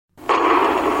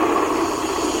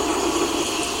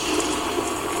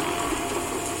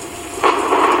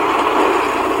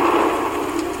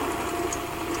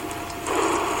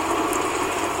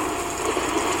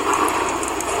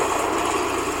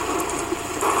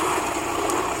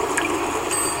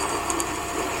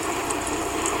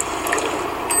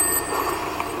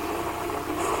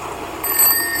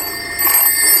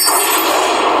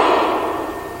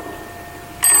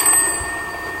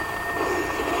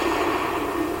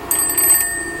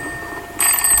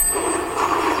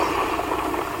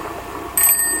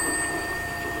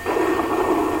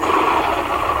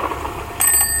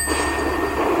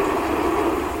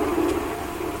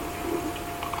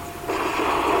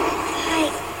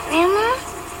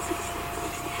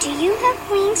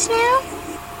wings now?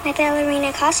 My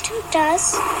ballerina costume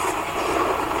does.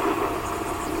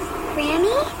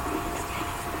 Grammy?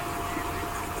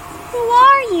 Who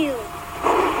are you?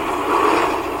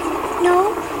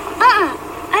 No,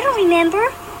 I don't remember.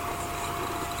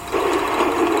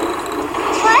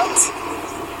 What?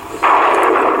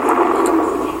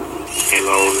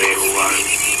 Hello, little one.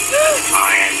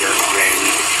 I am your friend.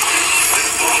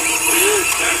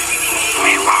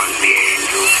 We want the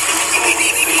angels.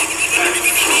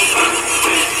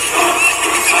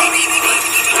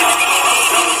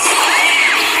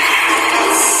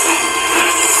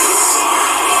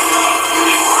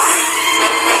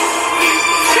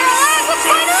 Caroline, what's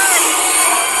going on?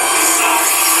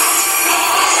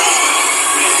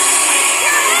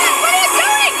 Caroline, what are you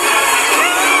doing?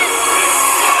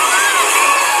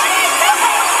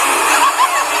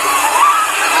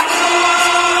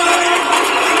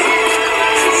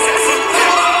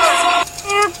 Caroline!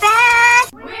 They're back!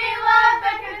 We love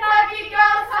the Kentucky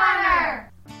Ghost Hunter!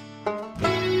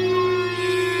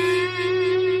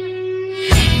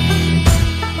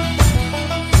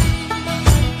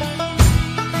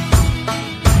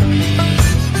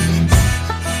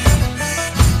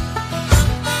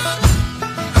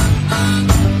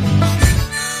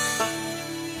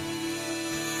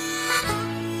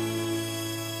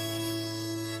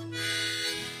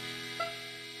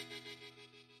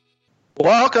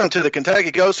 Welcome to the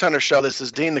Kentucky Ghost Hunter Show. This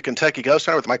is Dean, the Kentucky Ghost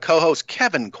Hunter, with my co-host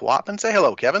Kevin Quatman. Say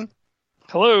hello, Kevin.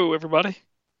 Hello, everybody.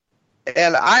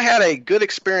 And I had a good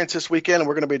experience this weekend, and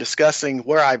we're going to be discussing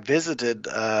where I visited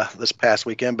this past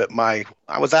weekend. But I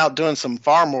was out doing some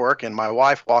farm work, and my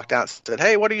wife walked out and said,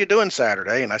 "Hey, what are you doing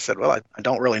Saturday?" And I said, "Well, I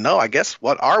don't really know. I guess,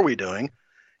 what are we doing?"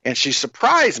 And she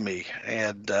surprised me,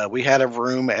 and we had a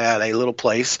room at a little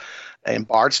place in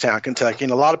Bardstown, Kentucky.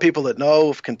 And a lot of people that know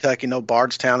of Kentucky know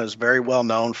Bardstown is very well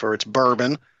known for its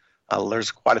bourbon.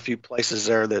 There's quite a few places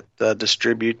there that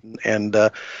distribute and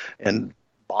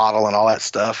bottle and all that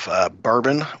stuff,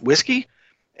 bourbon whiskey.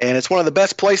 And it's one of the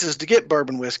best places to get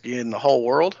bourbon whiskey in the whole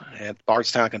world at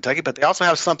Bardstown, Kentucky. But they also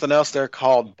have something else there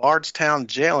called Bardstown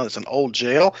Jail, and it's an old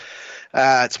jail.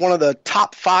 It's one of the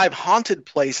top 5 haunted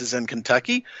places in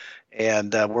Kentucky.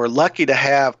 And we're lucky to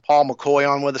have Paul McCoy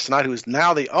on with us tonight, who is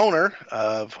now the owner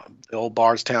of the old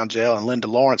Bardstown Jail, and Linda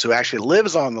Lawrence, who actually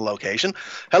lives on the location.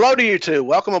 Hello to you two.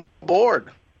 Welcome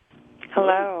aboard.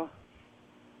 Hello.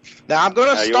 Now, I'm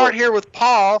going to start here with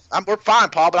Paul. We're fine,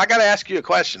 Paul, but I got to ask you a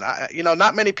question.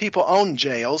 Not many people own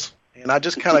jails, and I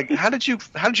just kind of, how did you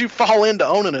fall into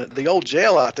owning the old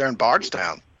jail out there in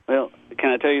Bardstown? Well,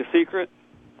 can I tell you a secret?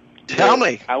 Tell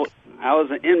me. I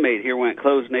was an inmate here when it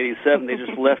closed in '87. They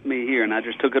just left me here, and I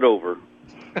just took it over.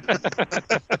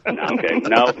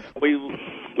 No,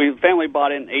 we family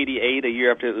bought it in '88, a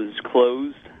year after it was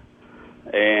closed,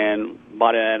 and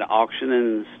bought it at an auction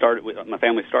and my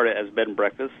family started as bed and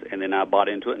breakfast, and then I bought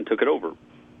into it and took it over.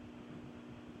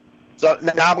 So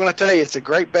now I'm going to tell you, it's a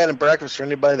great bed and breakfast for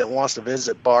anybody that wants to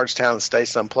visit Bardstown and stay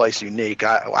someplace unique.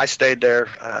 I stayed there.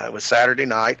 It was Saturday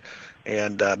night.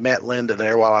 And met Linda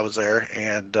there while I was there,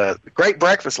 and great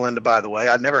breakfast, Linda. By the way,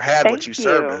 I never had what you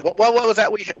served. What was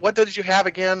that? What did you have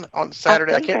again on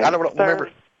Saturday? I don't remember.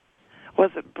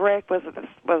 Was it brick? Was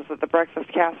it the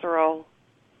breakfast casserole?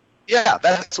 Yeah,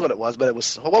 that's what it was. But it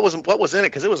was what was in it?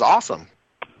 Because it was awesome.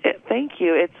 Thank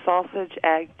you. It's sausage,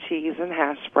 egg, cheese, and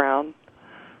hash brown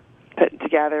put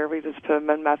together. We just put them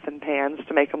in muffin pans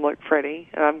to make them look pretty,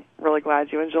 and I'm really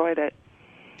glad you enjoyed it.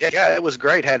 Yeah, it was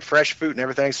great. Had fresh food and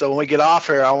everything. So when we get off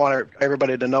here, I want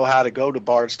everybody to know how to go to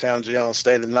Bardstown Jail and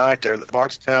stay the night there.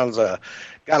 Bardstown's got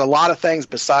a lot of things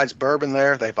besides bourbon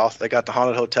there. They got the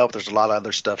haunted hotel, but there's a lot of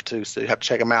other stuff too. So you have to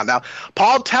check them out. Now,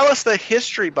 Paul, tell us the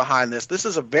history behind this. This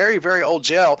is a very, very old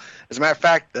jail. As a matter of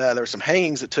fact, there were some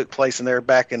hangings that took place in there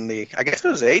back in I guess it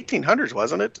was the 1800s,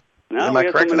 wasn't it? No, Am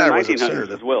I correct in that? Or was it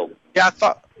sooner as well? Yeah, I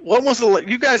thought. What was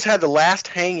you guys had the last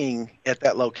hanging at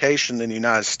that location in the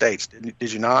United States?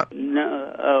 Did you not?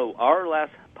 No, our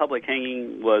last public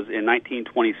hanging was in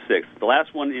 1926. The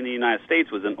last one in the United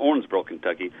States was in Owensboro,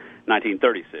 Kentucky,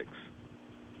 1936.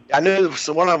 I knew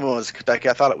one of them was Kentucky.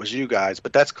 I thought it was you guys,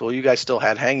 but that's cool. You guys still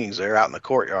had hangings there out in the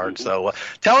courtyard. Mm-hmm. So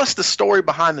tell us the story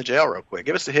behind the jail real quick.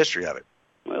 Give us the history of it.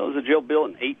 Well, it was a jail built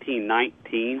in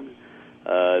 1819.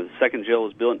 The second jail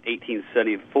was built in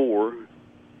 1874.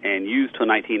 And used till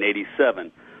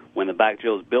 1987. When the back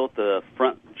jail was built, the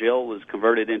front jail was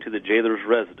converted into the jailer's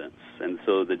residence. And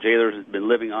so the jailer has been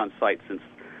living on site since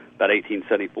about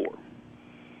 1874.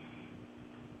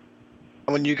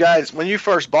 When you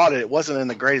first bought it, it wasn't in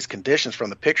the greatest conditions from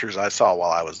the pictures I saw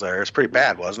while I was there. It was pretty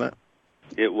bad, wasn't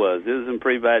it? It was. It was in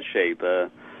pretty bad shape.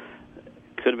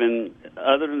 could have been,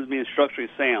 other than being structurally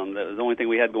sound, that was the only thing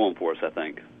we had going for us, I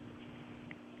think.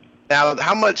 Now,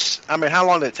 how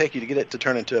long did it take you to get it to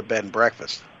turn into a bed and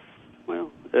breakfast?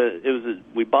 Well,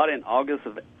 we bought it in August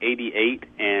of 88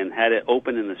 and had it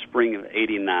open in the spring of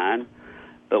 89.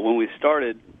 But when we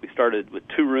started with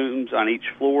 2 rooms on each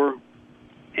floor,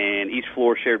 and each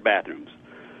floor shared bathrooms.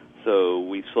 So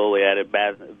we slowly added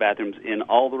bathrooms in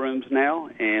all the rooms now,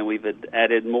 and we've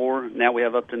added more. Now we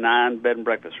have up to 9 bed and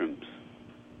breakfast rooms.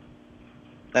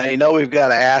 Now, we've got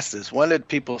to ask this. When did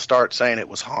people start saying it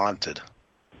was haunted?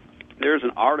 There's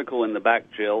an article in the back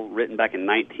jail written back in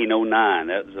 1909.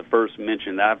 That was the first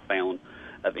mention that I've found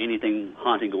of anything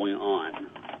haunting going on.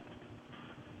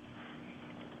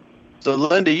 So,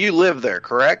 Linda, you live there,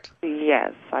 correct?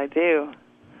 Yes, I do.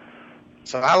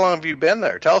 So how long have you been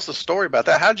there? Tell us a story about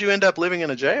that. How did you end up living in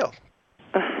a jail?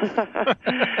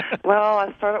 Well,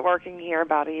 I started working here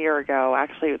about a year ago.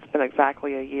 Actually, it's been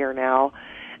exactly a year now.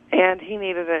 And he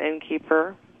needed an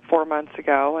innkeeper 4 months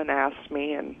ago and asked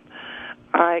me, and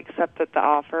I accepted the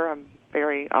offer. I'm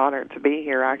very honored to be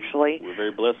here, actually. We're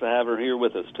very blessed to have her here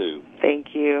with us, too.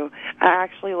 Thank you. I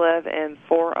actually live in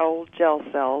 4 old jail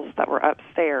cells that were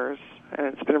upstairs, and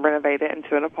it's been renovated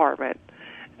into an apartment.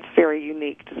 It's very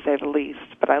unique, to say the least,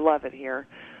 but I love it here.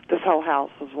 This whole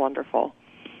house is wonderful.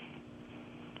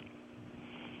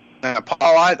 Now,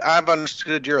 Paul, I've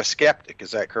understood you're a skeptic.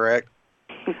 Is that correct?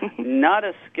 Not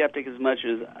a skeptic as much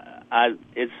as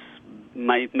it's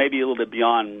maybe a little bit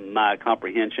beyond my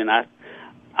comprehension.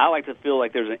 I like to feel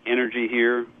like there's an energy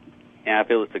here, and I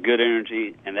feel it's a good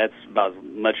energy, and that's about as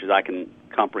much as I can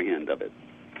comprehend of it.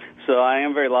 So I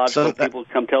am very logical. People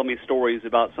come tell me stories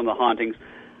about some of the hauntings.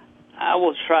 I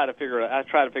try to figure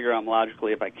out them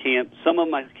logically if I can. Some of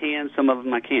them I can, some of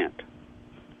them I can't.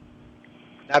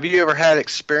 Have you ever had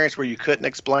experience where you couldn't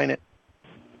explain it?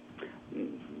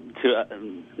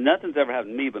 Nothing's ever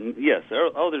happened to me, but yes,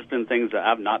 there's been things that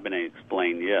I've not been able to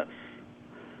explain. Yes,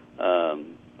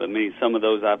 but some of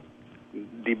those I've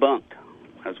debunked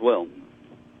as well.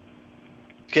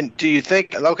 Do you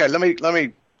think? Okay, let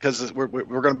me. Because we're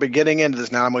going to be getting into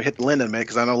this now. I'm going to hit Linda in a minute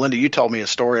because I know, Linda, you told me a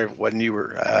story of when you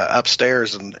were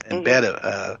upstairs in bed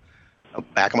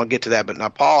back. I'm going to get to that. But now,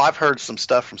 Paul, I've heard some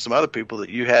stuff from some other people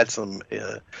that you had some,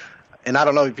 and I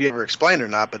don't know if you ever explained it or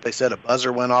not, but they said a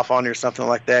buzzer went off on you or something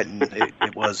like that, and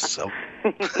it was...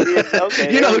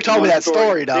 Okay, you know who told me that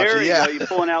story, don't you? Yeah. You're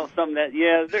pulling out something that...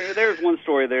 Yeah, there's one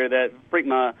story there that freaked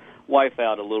my wife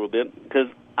out a little bit because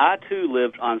I, too,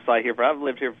 lived on site here. I've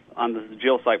lived here on the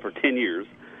jail site for 10 years.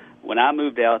 When I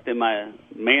moved out, then my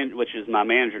which is my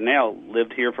manager now,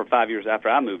 lived here for 5 years after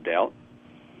I moved out.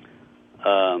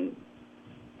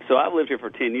 So I've lived here for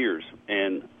 10 years.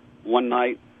 And one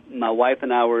night, my wife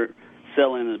and I were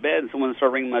settling in the bed, and someone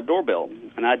started ringing my doorbell.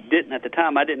 And at the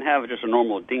time, I didn't have just a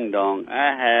normal ding-dong.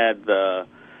 I had the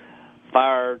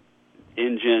fire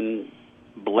engine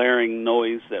blaring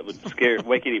noise that would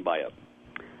wake anybody up.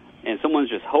 And someone's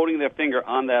just holding their finger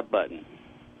on that button.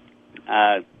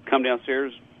 I come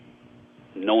downstairs.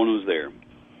 No one was there.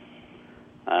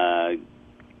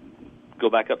 Go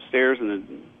back upstairs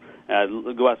and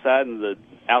go outside, and the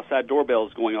outside doorbell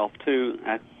is going off too.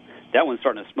 That one's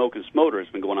starting to smoke and smolder. It's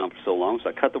been going on for so long. So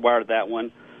I cut the wire to that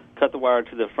one, cut the wire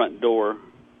to the front door,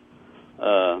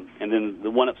 and then the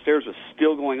one upstairs was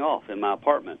still going off in my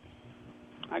apartment.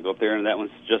 I go up there, and that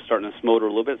one's just starting to smolder a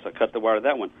little bit, so I cut the wire to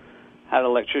that one. Had an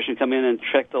electrician come in and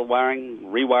check the wiring,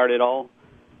 rewired it all,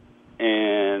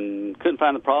 and couldn't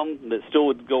find the problem, but still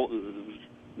would go.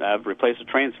 I've replaced a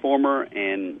transformer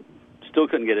and still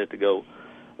couldn't get it to go.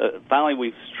 Finally,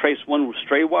 we traced one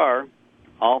stray wire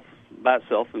off by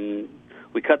itself, and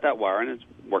we cut that wire, and it's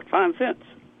worked fine since.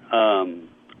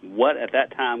 What at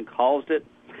that time caused it,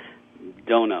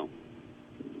 don't know.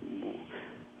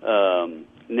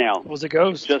 Now, was it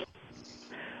ghost?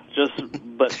 Just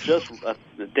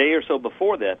a day or so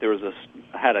before that,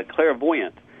 I had a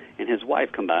clairvoyant and his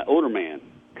wife come by, older man,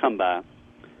 come by,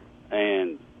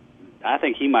 and I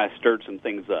think he might have stirred some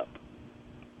things up.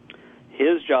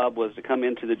 His job was to come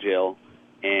into the jail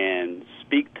and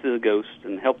speak to the ghosts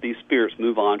and help these spirits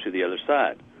move on to the other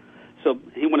side. So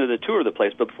he wanted a tour of the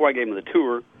place, but before I gave him the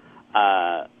tour,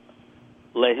 I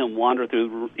let him wander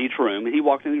through each room, and he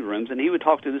walked in these rooms, and he would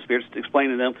talk to the spirits,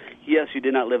 explaining to them, yes, you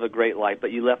did not live a great life,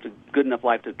 but you left a good enough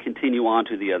life to continue on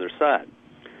to the other side.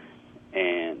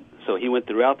 And so he went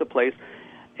throughout the place,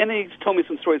 and then he told me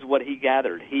some stories of what he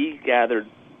gathered. He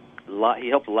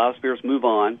helped a lot of spirits move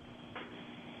on,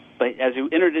 but as he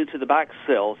entered into the back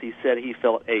cells, he said he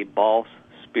felt a boss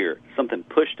spirit, something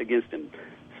pushed against him,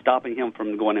 stopping him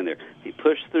from going in there. He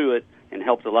pushed through it and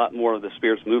helped a lot more of the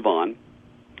spirits move on.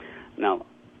 Now,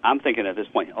 I'm thinking at this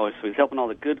point, oh, so he's helping all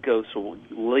the good ghosts to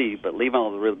leave, but leaving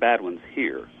all the really bad ones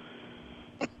here.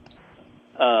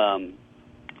 And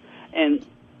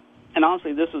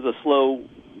honestly, this is a slow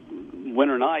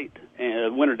winter night,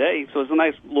 winter day, so it's a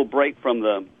nice little break from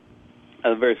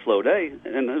a very slow day,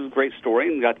 and it was a great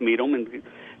story, and got to meet him, and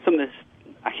some of this,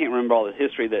 I can't remember all the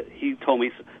history that he told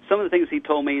me. Some of the things he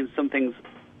told me, and some things,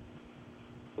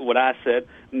 what I said,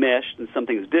 meshed, and some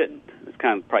things didn't. It's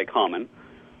kind of probably common.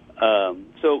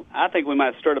 So I think we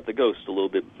might have stirred up the ghost a little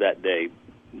bit that day,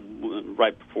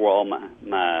 right before all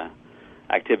my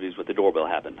activities with the doorbell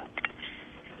happened.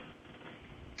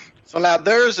 So now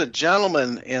there's a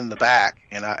gentleman in the back,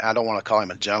 and I don't want to call him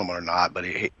a gentleman or not, but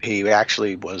he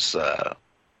actually was.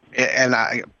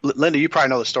 Linda, you probably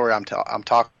know the story I'm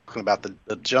talking about,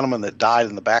 the gentleman that died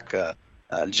in the back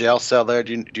jail cell there.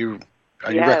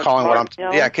 Are you recalling what I'm?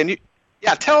 Yeah, can you?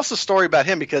 Yeah, tell us the story about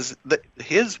him, because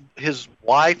his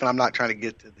wife, and I'm not trying to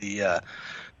get to the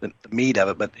meat of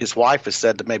it, but his wife has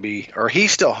said that maybe, or he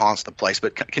still haunts the place.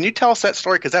 But can you tell us that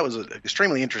story, because that was an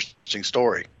extremely interesting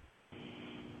story.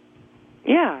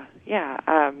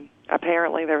 Yeah.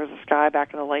 Apparently there was this guy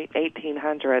back in the late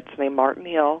 1800s named Martin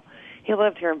Hill. He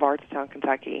lived here in Bardstown,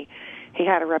 Kentucky. He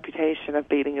had a reputation of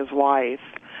beating his wife.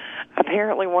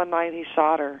 Apparently one night he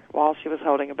shot her while she was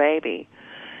holding a baby.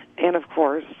 And, of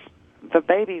course, the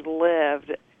baby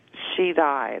lived. She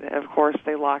died. And, of course,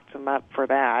 they locked him up for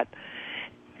that.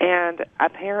 And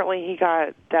apparently he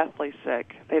got deathly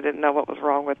sick. They didn't know what was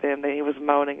wrong with him. He was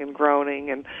moaning and groaning.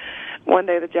 And one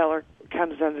day the jailer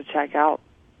comes in to check out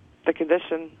the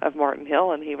condition of Martin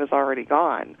Hill, and he was already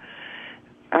gone.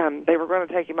 They were going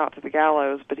to take him out to the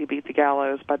gallows, but he beat the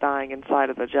gallows by dying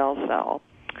inside of the jail cell.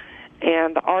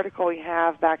 And the article we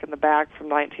have back in the back from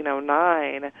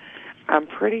 1909, I'm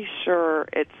pretty sure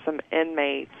it's some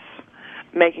inmates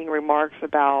making remarks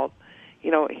about,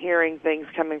 hearing things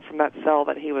coming from that cell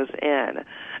that he was in.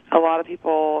 A lot of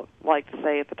people like to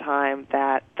say at the time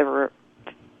that the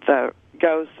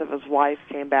ghost of his wife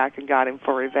came back and got him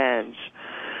for revenge.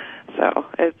 So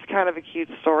it's kind of a cute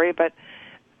story, but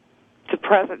to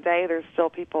present day, there's still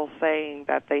people saying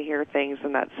that they hear things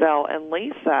in that cell. And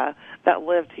Lisa, that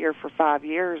lived here for 5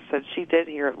 years, said she did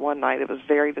hear it one night. It was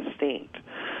very distinct.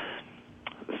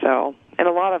 So, and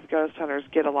a lot of ghost hunters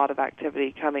get a lot of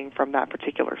activity coming from that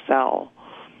particular cell.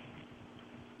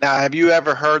 Now, have you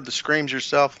ever heard the screams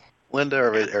yourself, Linda,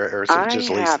 or is it just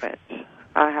Lisa? I haven't.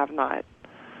 I have not.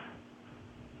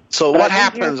 So But what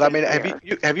happens? I mean,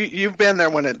 have you been there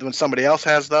when somebody else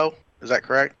has, though? Is that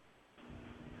correct?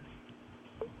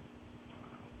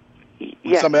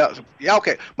 Yes. Somebody else. Yeah.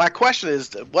 Okay. My question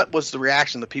is, what was the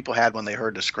reaction the people had when they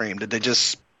heard the scream? Did they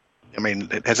just? I mean,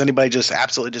 has anybody just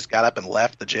absolutely just got up and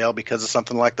left the jail because of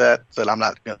something like that? Said, I'm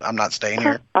not staying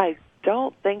here. I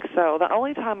don't think so. The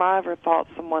only time I ever thought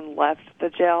someone left the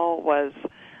jail was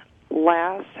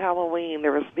last Halloween.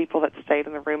 There was people that stayed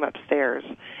in the room upstairs.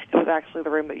 It was actually the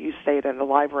room that you stayed in, the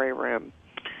library room.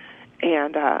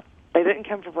 And they didn't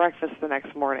come for breakfast the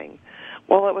next morning.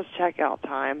 Well, it was checkout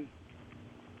time,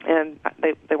 and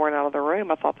they weren't out of the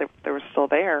room. I thought they were still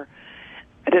there.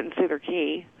 I didn't see their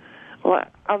key. Well,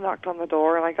 I knocked on the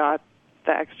door, and I got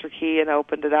the extra key and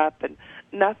opened it up, and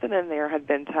nothing in there had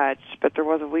been touched, but there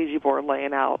was a Ouija board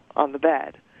laying out on the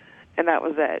bed. And that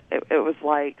was it. It was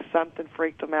like something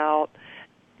freaked them out.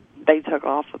 They took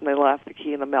off and they left the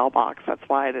key in the mailbox. That's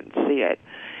why I didn't see it.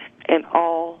 And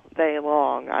all day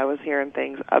long, I was hearing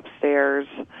things upstairs.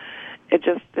 It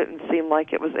just didn't seem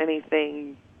like it was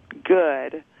anything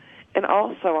good. And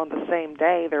also on the same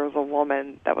day, there was a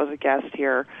woman that was a guest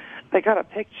here. They got a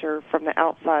picture from the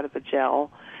outside of the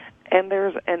jail, and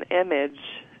there's an image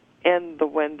in the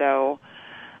window.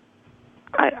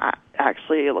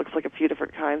 Actually, it looks like a few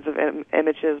different kinds of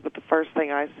images, but the first thing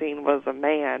I seen was a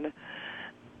man.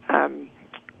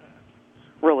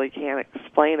 Really can't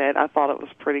explain it. I thought it was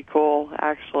pretty cool,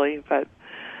 actually, but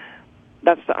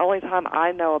that's the only time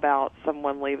I know about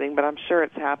someone leaving, but I'm sure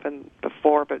it's happened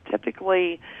before. But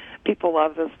typically, people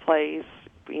love this place.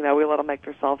 We let them make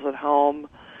themselves at home,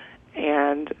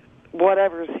 and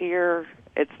whatever's here,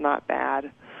 it's not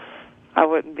bad. I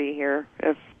wouldn't be here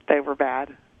if they were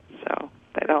bad, so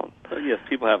they don't. Yes,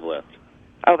 people have left.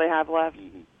 Oh, they have left?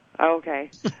 Mm-hmm. Oh,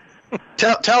 okay.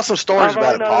 Tell some stories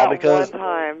about it, Paul, because one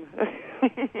time.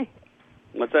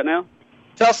 What's that now?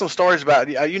 Tell some stories about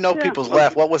it. People's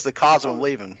left. What was the cause of them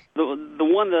leaving? The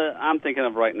one that I'm thinking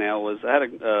of right now was I had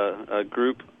a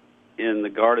group in the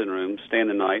garden room staying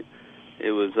the night.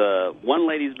 It was one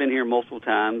lady's been here multiple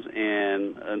times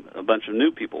and a bunch of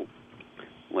new people.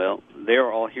 Well, they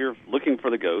were all here looking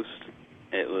for the ghost.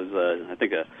 It was, I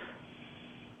think,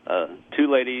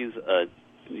 two ladies, a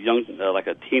young, like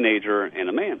a teenager and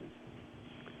a man.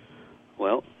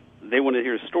 Well, they wanted to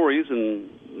hear stories, and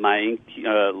my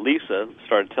Lisa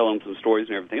started telling them some stories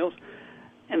and everything else.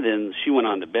 And then she went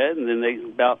on to bed, and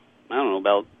then about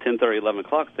 10:30, 11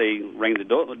 o'clock, they rang the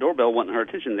doorbell, wanting her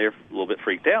attention. They're a little bit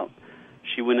freaked out.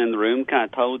 She went in the room, kind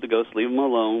of told the ghost, leave them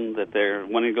alone, that they're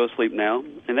wanting to go sleep now,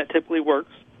 and that typically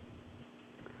works.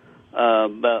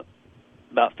 But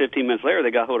about 15 minutes later,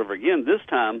 they got hold of her again. This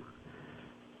time,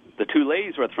 the two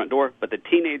ladies were at the front door, but the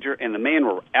teenager and the man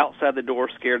were outside the door,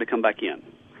 scared to come back in.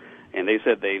 And they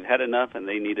said they've had enough and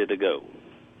they needed to go.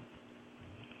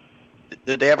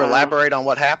 Did they ever elaborate on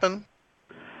what happened?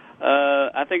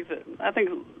 I think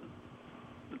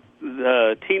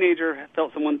the teenager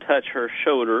felt someone touch her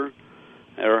shoulder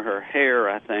or her hair,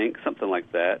 I think, something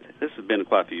like that. This has been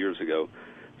quite a few years ago,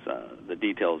 so the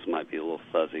details might be a little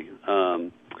fuzzy.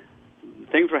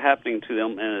 Things were happening to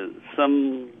them, and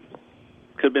some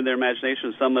could have been their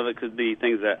imagination. Some of it could be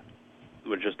things that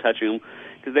were just touching them,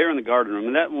 because they were in the garden room,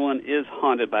 and that one is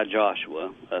haunted by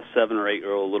Joshua, a 7 or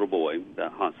 8-year-old little boy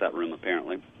that haunts that room,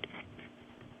 apparently.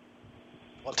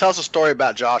 Well, tell us a story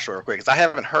about Joshua real quick, because I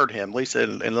haven't heard him. Lisa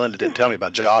and Linda didn't tell me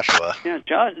about Joshua. Yeah,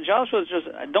 Joshua's just,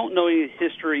 I don't know any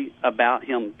history about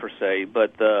him per se,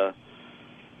 but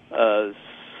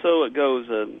so it goes.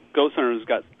 Ghost Hunters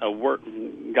got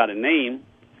a name.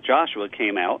 Joshua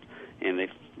came out, and they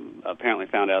apparently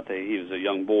found out that he was a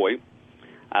young boy.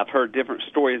 I've heard different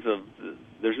stories of.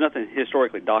 There's nothing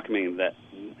historically documenting that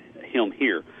him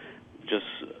here. Just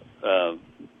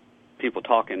people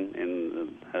talking,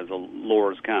 and as the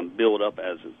lore's kind of built up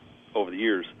as over the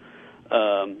years. 7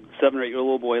 or 8-year-old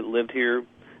little boy lived here.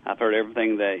 I've heard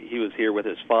everything that he was here with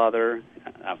his father.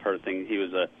 I've heard things he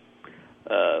was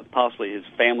possibly his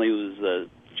family was a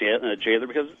jailer,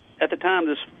 because at the time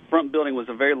this front building was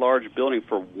a very large building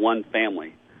for one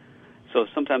family. So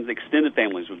sometimes extended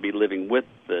families would be living with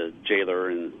the jailer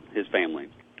and his family,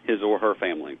 his or her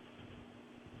family.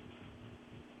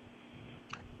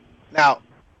 Now,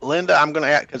 Linda, I'm going to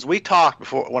ask, because we talked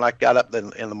before when I got up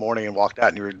in the morning and walked out,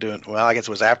 and you were doing, well, I guess it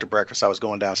was after breakfast, I was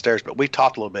going downstairs, but we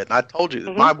talked a little bit, and I told you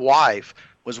that my wife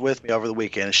was with me over the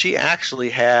weekend, and she actually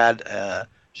had,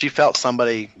 she felt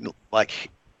somebody like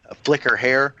flick her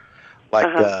hair,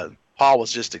 like Paul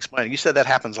was just explaining. You said that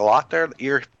happens a lot there, the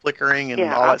ear flickering and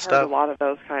all that stuff? Yeah, I've heard a lot of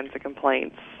those kinds of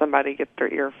complaints. Somebody gets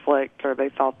their ear flicked, or they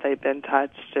thought they'd been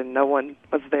touched, and no one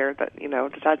was there that,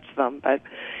 to touch them. But,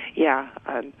 yeah,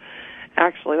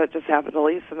 actually, that just happened to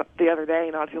Lisa the other day,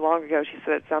 not too long ago. She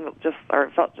said it felt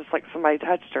just like somebody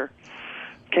touched her,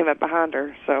 came up behind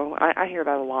her. So I hear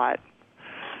that a lot.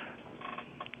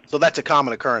 So that's a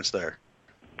common occurrence there.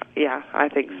 Yeah, I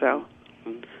think so.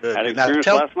 Good. I had experience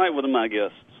last night with my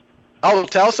guests. Oh,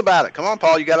 tell us about it. Come on,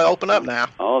 Paul, you got to open up now.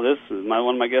 Oh, this is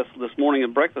one of my guests this morning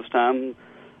at breakfast time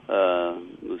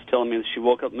was telling me that she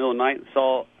woke up in the middle of the night and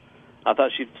saw, I thought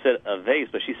she said a vase,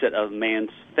 but she said a man's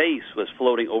face was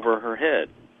floating over her head.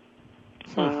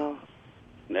 Wow.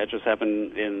 And that just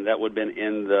happened, that would have been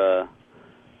in the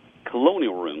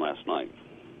colonial room last night.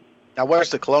 Now, where's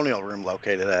the colonial room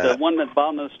located at? The one at the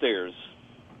bottom of the stairs.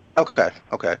 Okay.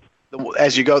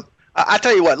 As you go, I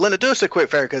tell you what, Linda, do us a quick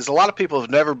favor, because a lot of people have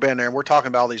never been there, and we're talking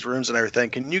about all these rooms and everything.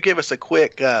 Can you give us a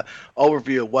quick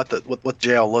overview of what the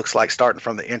jail looks like, starting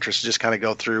from the entrance, just kind of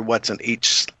go through what's in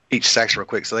each section real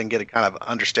quick, so they can get a kind of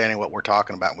understanding of what we're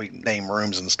talking about. We name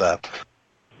rooms and stuff.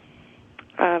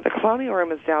 The colonial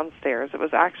room is downstairs. It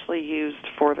was actually used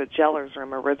for the jailer's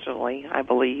room originally, I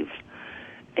believe.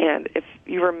 And if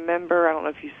you remember, I don't know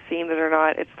if you've seen it or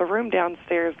not, it's the room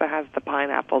downstairs that has the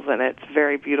pineapples in it. It's a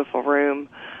very beautiful room.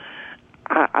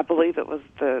 I believe it was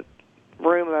the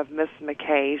room of Miss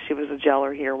McKay. She was a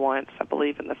jailer here once, I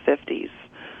believe, in the 50s.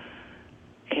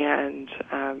 And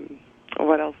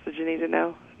what else did you need to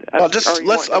know? Well, just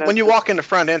when you walk in the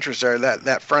front entrance there,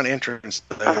 that front entrance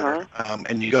there,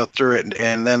 and you go through it,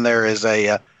 and then there is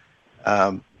a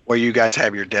where you guys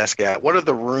have your desk at. What are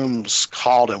the rooms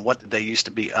called, and what did they used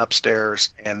to be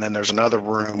upstairs? And then there's another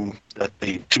room that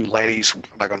the two ladies, I'm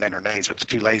not going to name their names, but the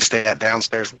two ladies stay at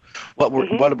downstairs. What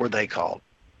were they called?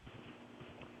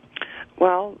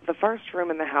 Well, the first room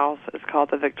in the house is called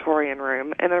the Victorian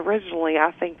room, and originally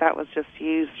I think that was just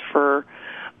used for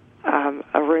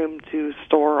a room to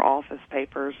store office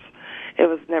papers. It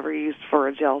was never used for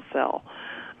a jail cell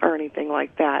or anything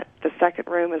like that. The second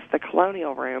room is the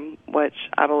colonial room, which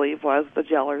I believe was the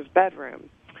jailer's bedroom.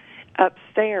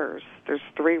 Upstairs, there's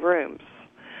 3 rooms.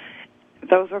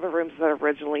 Those are the rooms that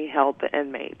originally held the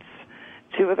inmates.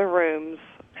 2 of the rooms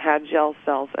had jail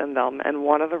cells in them, and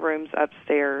one of the rooms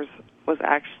upstairs was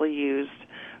actually used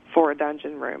for a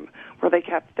dungeon room where they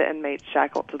kept the inmates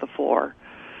shackled to the floor.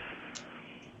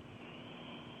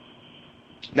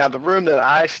 Now, the room that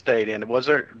I stayed in,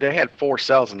 they had 4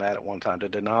 cells in that at one time,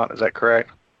 did they not? Is that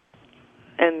correct?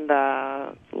 In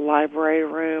the library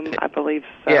room, I believe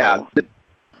so. Yeah.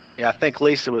 Yeah, I think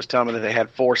Lisa was telling me that they had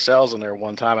 4 cells in there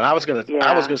one time, and I was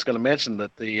just gonna mention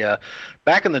that the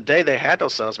back in the day they had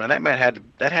those cells, man.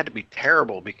 That had to be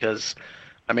terrible because,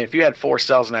 I mean, if you had 4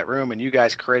 cells in that room and you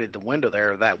guys created the window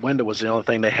there, that window was the only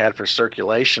thing they had for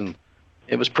circulation.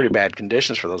 It was pretty bad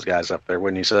conditions for those guys up there,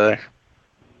 wouldn't you say?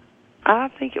 I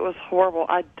think it was horrible.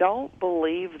 I don't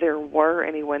believe there were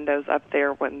any windows up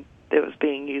there when it was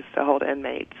being used to hold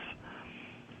inmates.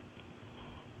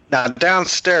 Now,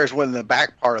 downstairs, when the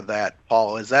back part of that,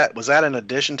 Paul, was that in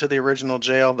addition to the original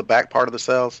jail, the back part of the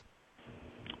cells?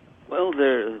 Well,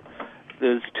 there's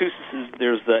two.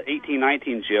 There's the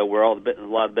 1819 jail where a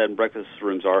lot of bed and breakfast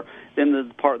rooms are. Then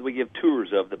the part that we give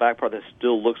tours of, the back part that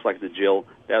still looks like the jail,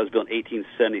 that was built in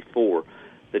 1874.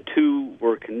 The two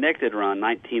were connected around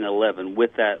 1911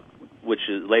 with that, which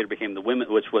later became the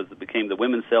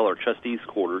women's cell or trustees'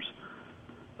 quarters,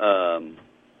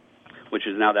 which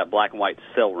is now that black and white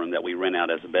cell room that we rent out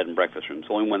as a bed and breakfast room. It's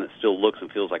the only one that still looks and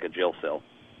feels like a jail cell.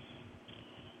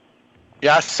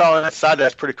 Yeah, I saw it inside.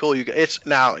 That's pretty cool.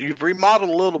 Now you've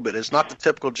remodeled a little bit. It's not the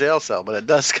typical jail cell, but it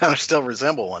does kind of still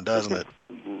resemble one, doesn't it?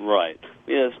 Right.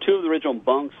 Yeah, there's 2 of the original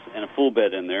bunks and a full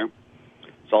bed in there.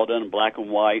 It's all done in black and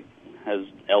white. Has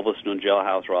Elvis doing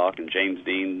Jailhouse Rock and James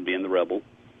Dean being the rebel.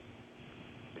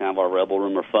 Kind of our rebel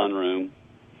room or fun room.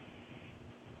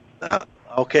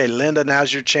 Okay, Linda,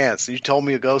 now's your chance. You told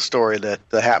me a ghost story that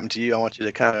happened to you. I want you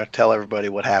to kind of tell everybody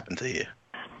what happened to you.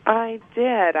 I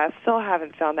did. I still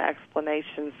haven't found the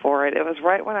explanation for it. It was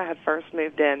right when I had first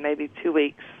moved in, maybe 2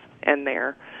 weeks in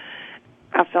there.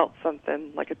 I felt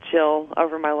something, like a chill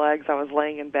over my legs. I was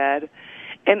laying in bed,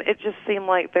 and it just seemed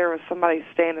like there was somebody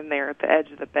standing there at the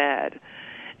edge of the bed.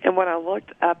 And when I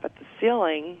looked up at the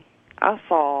ceiling, I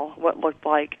saw what looked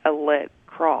like a lit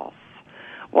cross.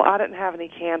 Well, I didn't have any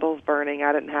candles burning.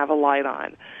 I didn't have a light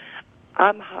on.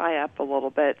 I'm high up a little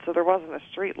bit, so there wasn't a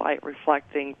street light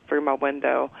reflecting through my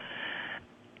window,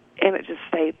 and it just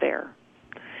stayed there.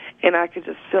 And I could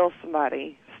just feel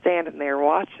somebody standing there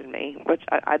watching me, which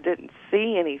I didn't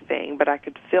see anything, but I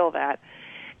could feel that.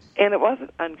 And it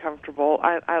wasn't uncomfortable.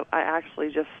 I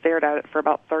actually just stared at it for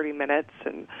about 30 minutes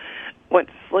and went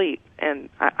to sleep. And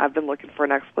I've been looking for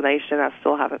an explanation. I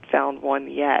still haven't found one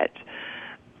yet.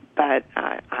 But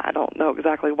I don't know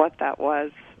exactly what that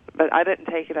was. But I didn't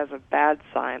take it as a bad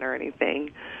sign or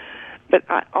anything. But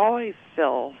I always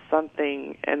feel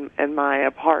something in my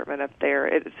apartment up there.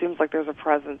 It seems like there's a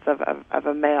presence of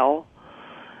a male.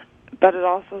 But it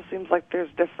also seems like there's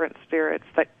different spirits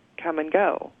that come and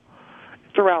go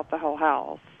throughout the whole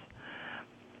house.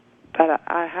 But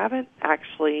I haven't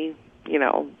actually,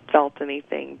 felt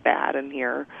anything bad in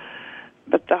here.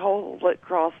 But the whole lit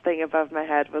cross thing above my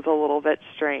head was a little bit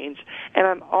strange. And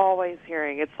I'm always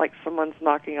hearing it's like someone's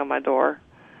knocking on my door.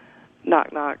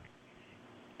 Knock, knock.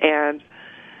 And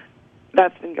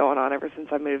that's been going on ever since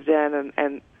I moved in.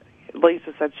 And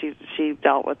Lisa said she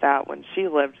dealt with that when she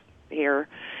lived here.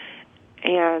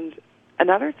 And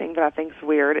another thing that I think is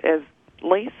weird is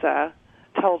Lisa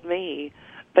told me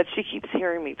that she keeps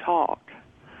hearing me talk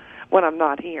when I'm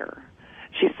not here.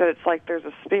 She said it's like there's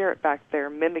a spirit back there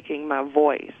mimicking my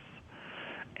voice.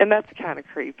 And that's kind of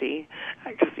creepy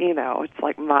because, it's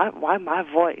like, why my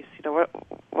voice?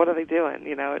 What are they doing?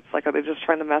 It's like, are they just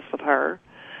trying to mess with her?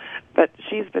 But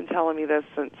she's been telling me this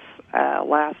since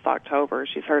last October.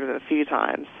 She's heard it a few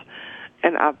times.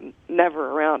 And I'm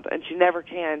never around, and she never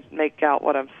can make out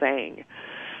what I'm saying.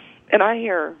 And I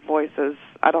hear voices.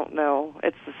 I don't know.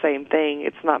 It's the same thing.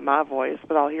 It's not my voice,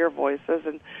 but I'll hear voices,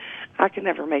 and I can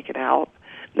never make it out.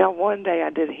 Now, one day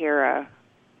I did hear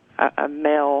a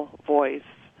male voice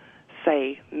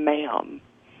say, ma'am,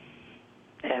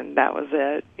 and that was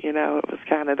it. It was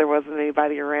kind of, there wasn't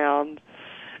anybody around.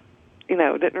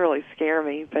 It didn't really scare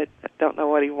me, but I don't know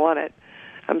what he wanted.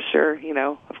 I'm sure,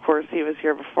 of course he was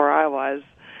here before I was.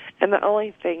 And the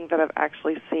only thing that I've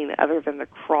actually seen other than the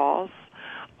cross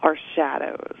are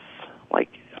shadows, like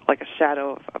a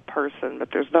shadow of a person, but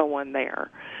there's no one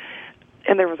there.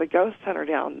 And there was a ghost hunter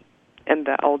down in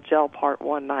the old jail part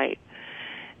one night.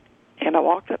 And I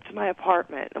walked up to my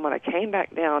apartment, and when I came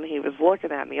back down, he was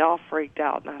looking at me all freaked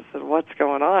out. And I said, what's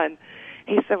going on?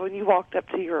 He said, when you walked up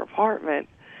to your apartment,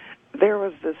 there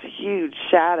was this huge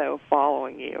shadow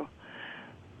following you.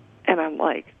 And I'm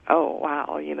like, oh,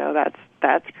 wow,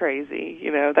 that's crazy.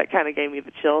 That kind of gave me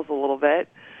the chills a little bit.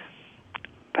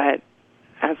 But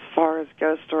as far as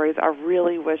ghost stories, I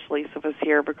really wish Lisa was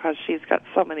here because she's got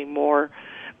so many more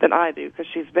than I do because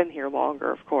she's been here longer,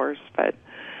 of course. But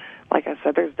like I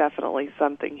said, there's definitely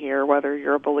something here, whether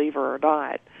you're a believer or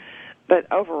not.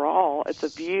 But overall, it's a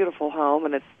beautiful home,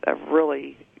 and it's a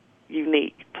really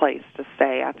unique place to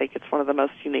stay. I think it's one of the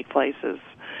most unique places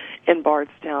in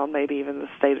Bardstown, maybe even the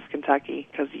state of Kentucky,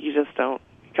 because you just don't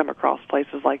come across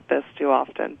places like this too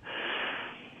often.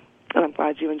 And I'm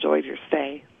glad you enjoyed your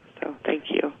stay. So thank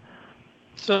you.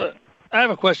 So I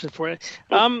have a question for you.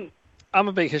 I'm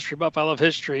a big history buff. I love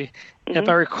history. Mm-hmm. If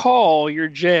I recall, your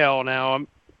jail now,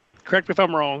 correct me if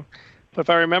I'm wrong, but if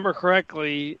I remember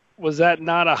correctly, was that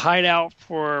not a hideout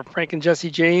for Frank and Jesse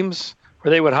James,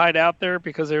 where they would hide out there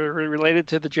because they were related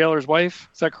to the jailer's wife?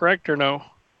 Is that correct or no?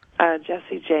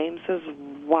 Jesse James's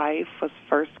wife was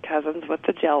first cousins with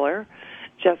the jailer.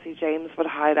 Jesse James would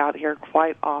hide out here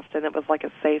quite often. It was like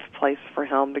a safe place for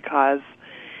him because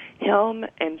him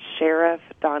and Sheriff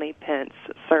Donnie Pence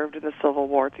served in the Civil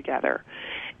War together.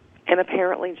 And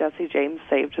apparently Jesse James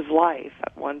saved his life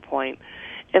at one point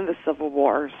in the Civil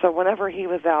War. So whenever he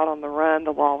was out on the run,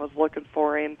 the law was looking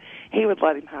for him, he would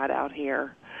let him hide out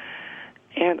here.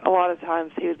 And a lot of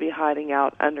times he would be hiding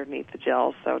out underneath the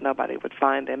jail so nobody would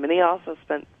find him. And he also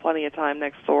spent plenty of time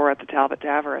next door at the Talbot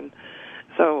Tavern.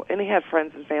 So, and he had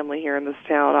friends and family here in this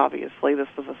town. Obviously, this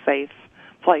was a safe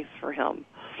place for him.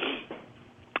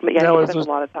 But yeah, he spent a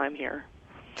lot of time here.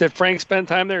 Did Frank spend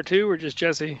time there too, or just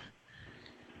Jesse?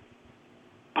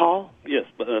 Paul? Yes,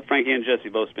 but Frank and Jesse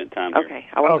both spent time here. Okay,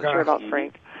 I wasn't sure about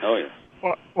Frank. Oh, yes.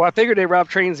 Well, I figured they robbed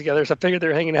trains together, so I figured they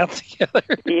were hanging out together.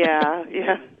 Yeah.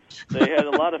 They had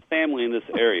a lot of family in this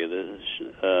area.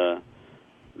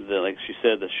 Like she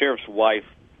said, the sheriff's wife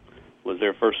was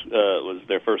their first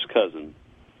cousin,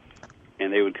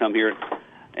 and they would come here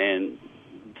and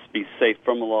be safe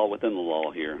from the law within the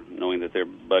law here, knowing that their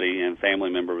buddy and family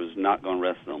member was not going to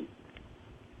arrest them.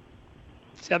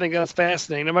 See, I think that's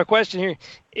fascinating. Now, my question here,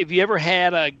 if you ever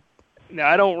had now,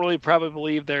 I don't really probably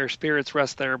believe their spirits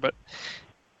rest there, but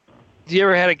do you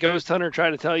ever had a ghost hunter try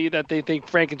to tell you that they think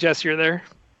Frank and Jesse are there?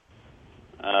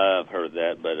 I've heard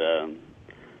that, but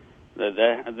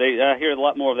I hear a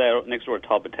lot more of that next door at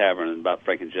Talbot Tavern about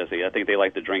Frank and Jesse. I think they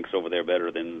like the drinks over there better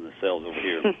than the cells over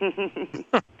here.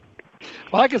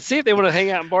 Well, I could see if they want to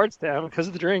hang out in Bardstown because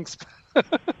of the drinks.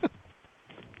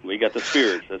 We got the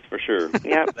spirits, that's for sure.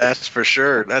 Yeah, that's for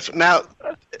sure. Now,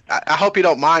 I hope you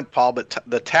don't mind, Paul, but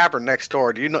the tavern next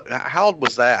door. Do you know how old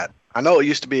was that? I know it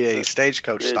used to be a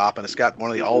stagecoach stop, and it's got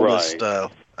one of the oldest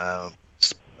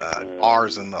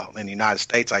bars in the United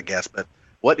States, I guess. But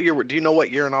what year? Do you know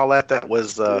what year and all that? That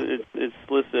was. It's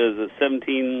listed as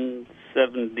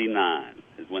 1779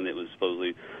 is when it was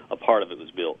supposedly a part of it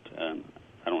was built. I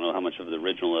don't know how much of the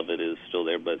original of it is still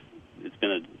there, but it's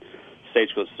been a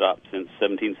stagecoach stop since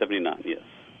 1779. Yes.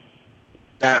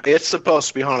 Now it's supposed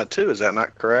to be haunted too. Is that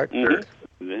not correct?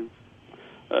 Mm-hmm.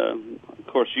 Of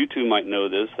course, you two might know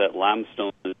this. That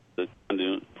limestone is the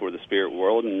conduit for the spirit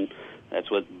world, and that's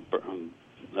what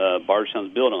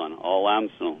Bardstown's built on. All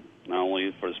limestone, not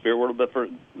only for the spirit world, but for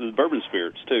the bourbon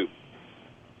spirits too.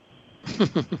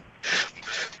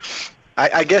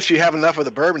 I guess you have enough of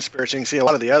the bourbon spirits, you can see a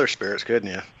lot of the other spirits, couldn't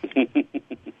you?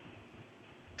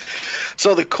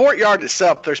 So the courtyard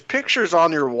itself, there's pictures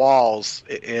on your walls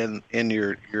in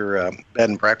your bed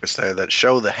and breakfast there that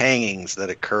show the hangings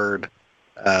that occurred.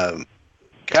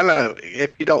 Kind of,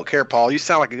 if you don't care, Paul, you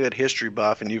sound like a good history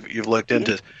buff, and you've looked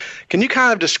into. Can you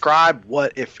kind of describe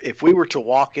what if we were to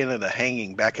walk into the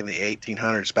hanging back in the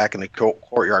 1800s, back in the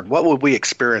courtyard, what would we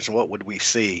experience and what would we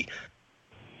see?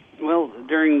 Well,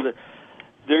 during the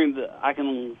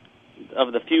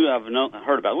of the few I've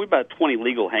heard about, we about 20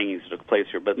 legal hangings took place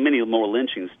here, but many more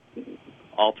lynchings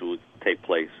also would take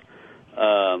place. They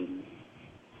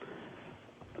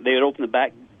would open the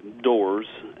back doors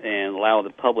and allow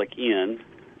the public in,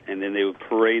 and then they would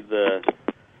parade the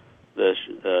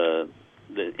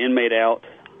inmate out.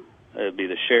 It'd be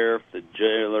the sheriff, the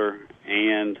jailer,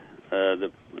 and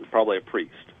probably a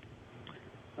priest.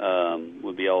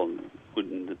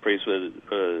 The priest would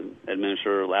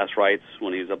administer last rites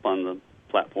when he's up on the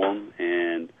platform,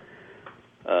 and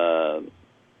then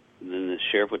the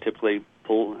sheriff would typically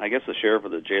pull. I guess the sheriff or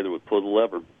the jailer would pull the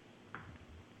lever.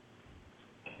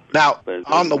 Now,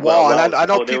 on the wall, and I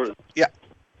know people. Yeah.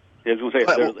 I was going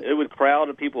to say, it would crowd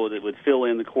of people that would fill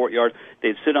in the courtyard.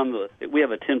 They'd sit on we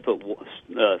have a 10-foot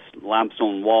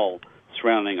limestone wall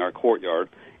surrounding our courtyard,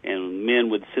 and men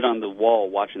would sit on the wall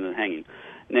watching the hanging.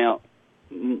 Now,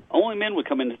 only men would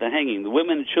come into the hanging. The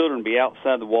women and children would be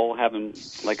outside the wall having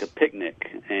like a picnic,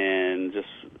 and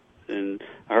I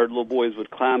heard little boys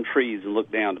would climb trees and look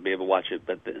down to be able to watch it.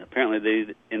 But apparently,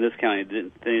 they in this county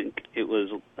didn't think it was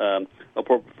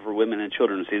appropriate for women and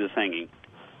children to see this hanging.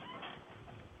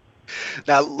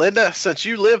 Now, Linda, since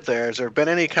you live there, has there been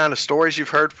any kind of stories you've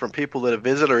heard from people that have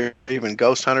visited, or even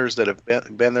ghost hunters that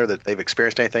have been there, that they've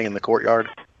experienced anything in the courtyard?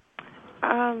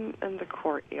 In the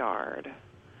courtyard,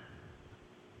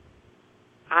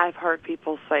 I've heard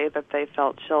people say that they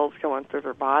felt chills going through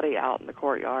their body out in the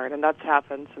courtyard, and that's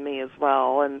happened to me as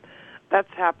well, and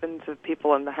that's happened to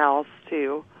people in the house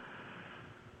too.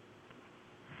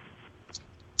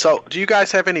 So, do you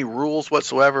guys have any rules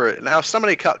whatsoever? Now, if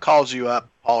somebody calls you up,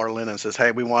 Paul or Lynn, and says,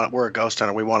 "Hey, we're a ghost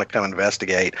hunter. We want to come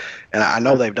investigate," and I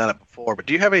know they've done it before, but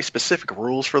do you have any specific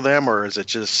rules for them, or is it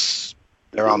just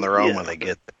they're on their own when they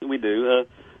get there? We do.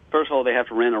 First of all, they have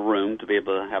to rent a room to be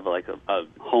able to have like a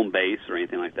home base or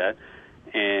anything like that,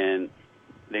 and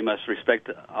they must respect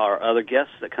our other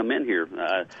guests that come in here.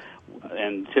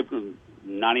 And typically,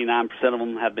 99% of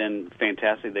them have been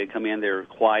fantastic. They come in, they're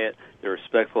quiet, they're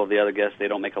respectful of the other guests. They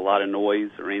don't make a lot of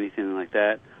noise or anything like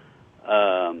that.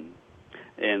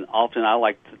 And often I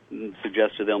like to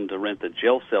suggest to them to rent the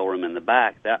jail cell room in the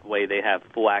back. That way they have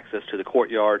full access to the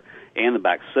courtyard and the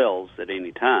back cells at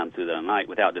any time through the night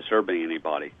without disturbing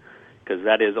anybody, because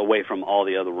that is away from all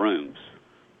the other rooms.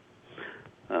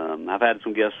 I've had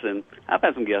some guests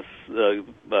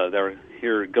that are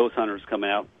here, ghost hunters come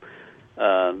out,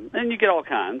 and you get all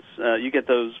kinds. You get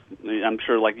those, I'm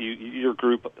sure, like your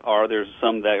group there's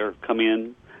some that are come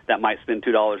in that might spend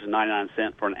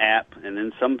 $2.99 for an app, and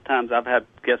then sometimes I've had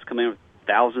guests come in with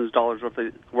thousands of dollars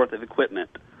worth of equipment.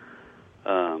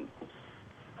 Have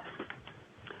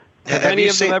any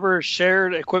of them ever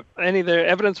shared any of their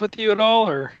evidence with you at all,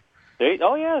 or?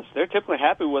 Yes, they're typically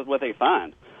happy with what they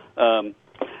find.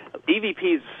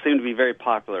 EVPs seem to be very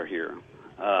popular here.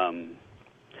 Now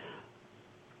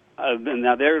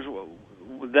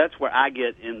that's where I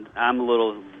get in. I'm a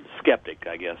little skeptic,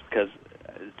 I guess, because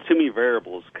too many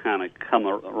variables kind of come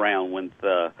around with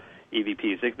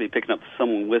EVPs. They could be picking up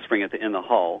someone whispering at the end of the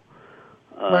hall.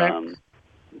 Right.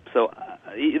 So,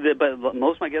 but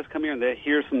most of my guests come here and they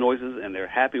hear some noises and they're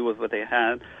happy with what they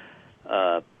had.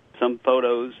 Some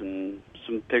photos and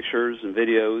some pictures and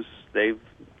videos, they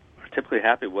are typically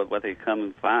happy with what they come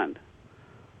and find.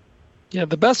 Yeah,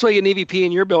 the best way to get an EVP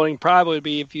in your building probably would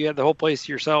be if you had the whole place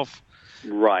to yourself.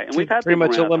 Right, and we've had pretty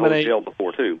much eliminate jail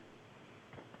before too.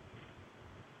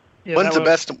 Yeah, when's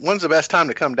the best time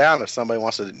to come down if somebody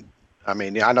wants to? I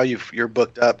mean, I know you're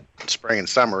booked up spring and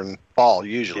summer and fall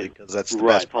usually because that's the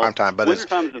best prime time. But is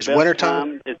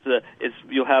wintertime?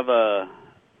 You'll have a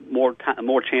more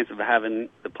chance of having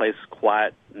the place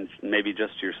quiet and maybe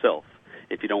just yourself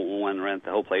if you don't want to rent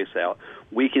the whole place out.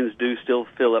 Weekends do still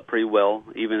fill up pretty well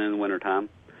even in the wintertime.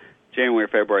 January,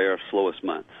 February are our slowest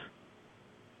months.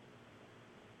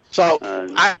 So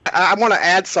I want to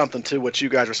add something to what you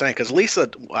guys were saying, because Lisa,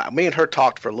 me and her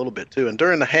talked for a little bit too, and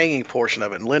during the hanging portion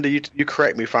of it, and Linda, you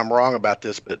correct me if I'm wrong about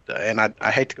this, but and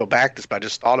I hate to go back to this, but I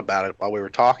just thought about it while we were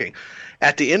talking.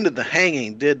 At the end of the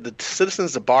hanging, did the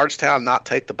citizens of Bardstown not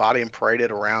take the body and parade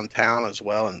it around town as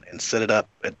well and set it up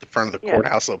at the front of the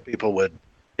courthouse so people would?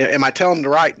 Am I telling the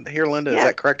right here, Linda? Is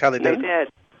that correct how they did it? They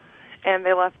did, and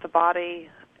they left the body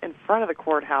in front of the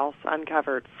courthouse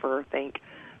uncovered for, I think,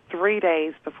 3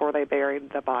 days before they buried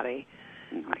the body.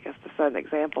 I guess to set an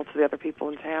example to the other people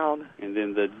in town. And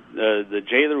then the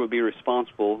jailer would be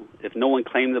responsible. If no one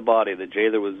claimed the body, the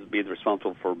jailer would be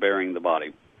responsible for burying the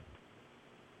body.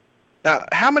 Now,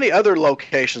 how many other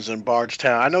locations in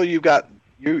Bardstown? I know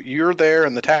you're there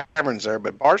and the tavern's there,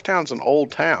 but Bardstown's an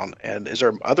old town. And is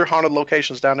there other haunted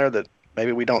locations down there that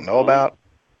maybe we don't know about?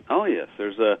 Oh, yes.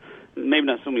 There's maybe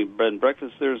not so many bed and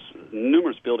breakfasts. There's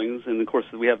numerous buildings, and of course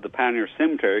we have the Pioneer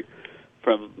Cemetery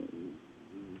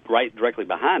right directly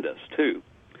behind us too.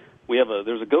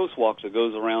 There's a ghost walk that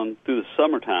goes around through the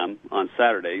summertime on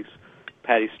Saturdays.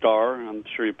 Patty Starr, I'm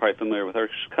sure you're probably familiar with her,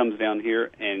 she comes down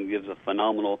here and gives a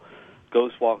phenomenal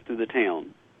ghost walk through the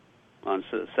town on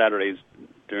Saturdays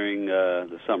during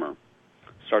the summer.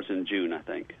 Starts in June, I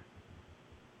think.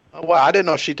 Oh wow, I didn't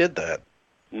know she did that.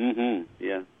 Mm-hmm.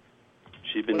 Yeah.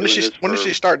 When did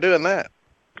she start doing that?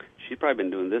 She's probably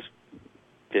been doing this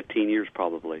 15 years,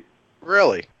 probably.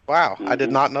 Really? Wow. Mm-hmm. I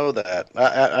did not know that.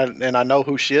 And I know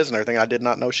who she is and everything. I did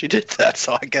not know she did that.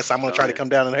 So I guess I'm going to try to come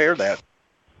down and hear that.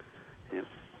 Yeah.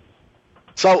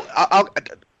 So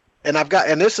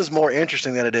and this is more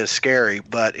interesting than it is scary,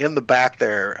 but in the back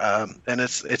there, and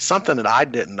it's something that I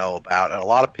didn't know about. And a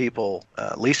lot of people,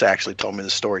 Lisa actually told me the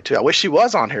story too. I wish she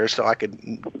was on here so I could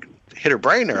hit her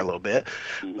brain there a little bit.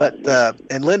 But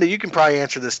and Linda, you can probably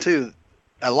answer this too.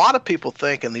 A lot of people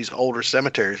think in these older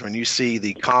cemeteries, when you see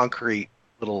the concrete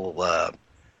little,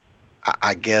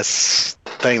 I guess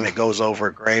thing that goes over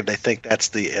a grave. They think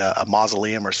that's a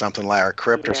mausoleum or something, like a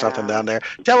crypt or something down there.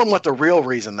 Tell them what the real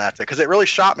reason that's there, because it really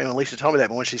shocked me when Lisa told me that.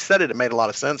 But when she said it, it made a lot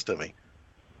of sense to me.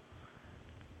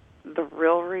 The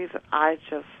real reason, I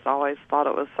just always thought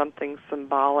it was something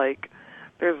symbolic.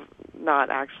 There's not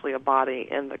actually a body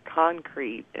in the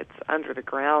concrete. It's under the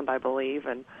ground, I believe,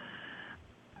 and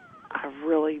I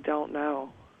really don't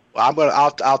know.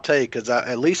 Well, I'll tell you, because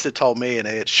Lisa told me, and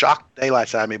it shocked the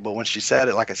daylights out of me. But when she said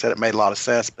it, like I said, it made a lot of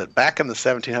sense. But back in the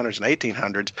 1700s and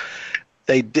 1800s,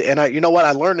 they did, and you know what?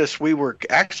 I learned this. We were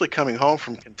actually coming home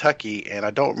from Kentucky, and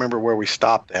I don't remember where we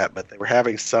stopped at, but they were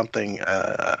having something,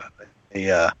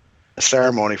 a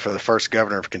ceremony for the first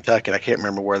governor of Kentucky. And I can't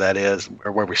remember where that is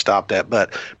or where we stopped at.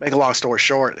 But make a long story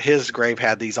short, his grave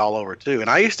had these all over too. And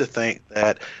I used to think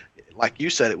that, like you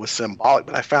said, it was symbolic,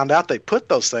 but I found out they put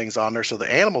those things on there so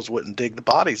the animals wouldn't dig the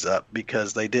bodies up,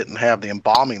 because they didn't have the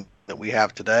embalming that we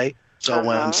have today. So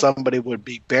when somebody would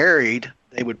be buried,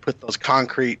 they would put those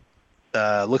concrete,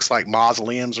 looks like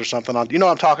mausoleums or something on. You know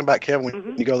what I'm talking about, Kevin?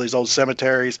 When you go to these old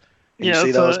cemeteries, and you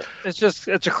see those. It's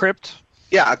a crypt.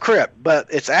 Yeah, a crypt, but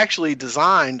it's actually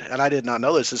designed, and I did not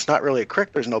know this, it's not really a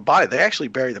crypt. There's no body. They actually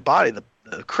bury the body.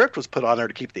 The crypt was put on there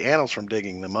to keep the animals from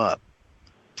digging them up.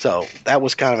 So that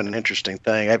was kind of an interesting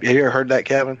thing. Have you ever heard that,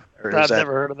 Kevin? I've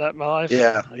never heard of that in my life.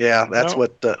 Yeah. That's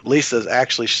what Lisa's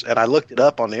actually, and I looked it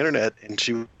up on the internet, and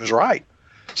she was right.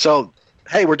 So,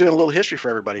 hey, we're doing a little history for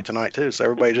everybody tonight, too. So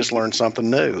everybody just learned something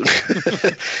new.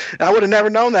 I would have never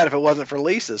known that if it wasn't for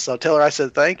Lisa. So tell her I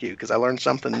said thank you, because I learned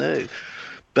something new.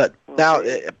 But now,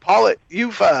 Paula,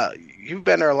 you've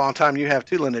been there a long time. You have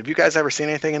too, Linda. Have you guys ever seen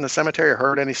anything in the cemetery or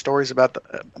heard any stories about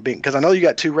being? Because I know you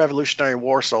got 2 Revolutionary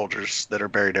War soldiers that are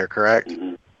buried there, correct?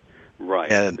 Mm-hmm. Right.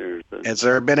 And has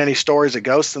there been any stories of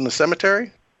ghosts in the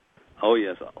cemetery? Oh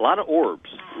yes, a lot of orbs.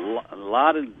 A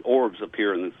lot of orbs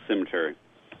appear in the cemetery.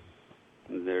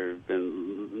 There have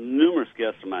been numerous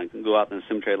guests of mine can go out in the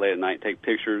cemetery late at night, take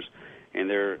pictures, and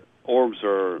their orbs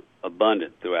are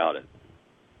abundant throughout it.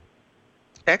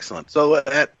 Excellent. So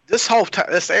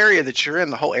this area that you're in,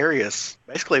 the whole area is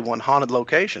basically one haunted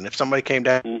location. If somebody came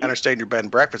down and stayed in your bed and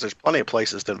breakfast, there's plenty of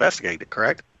places to investigate it,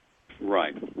 correct?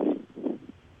 Right.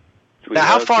 Now,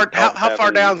 how far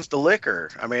down is the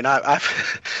liquor? I mean, and I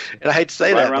hate to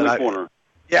say right that, around but the corner.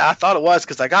 Yeah, I thought it was,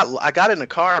 because I got in the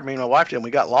car. Me and my wife did, and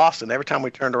we got lost. And every time we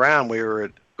turned around, we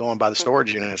were going by the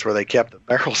storage units where they kept the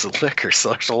barrels of liquor.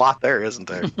 So there's a lot there, isn't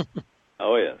there?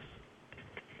 Oh yes.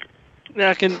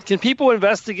 Now, can people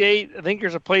investigate? I think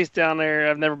there's a place down there.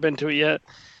 I've never been to it yet.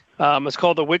 It's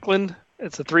called the Wickland.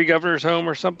 It's a 3 governors home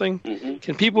or something. Mm-hmm.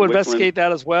 Can people investigate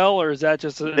that as well, or is that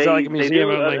just is that like a museum?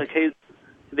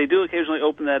 They do occasionally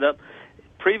open that up.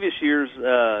 Previous years,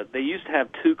 they used to have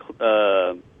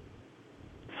 2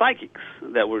 psychics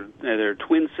that were they're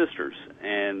twin sisters,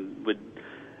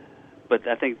 but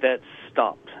I think that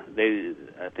stopped. I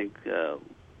think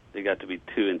they got to be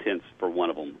too intense for one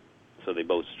of them. So they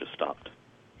both just stopped.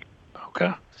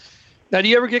 Okay. Now, do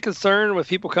you ever get concerned with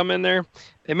people come in there?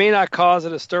 They may not cause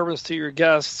a disturbance to your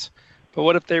guests, but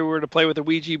what if they were to play with a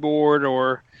Ouija board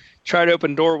or try to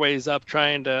open doorways up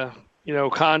trying to,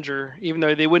 conjure, even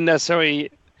though they wouldn't necessarily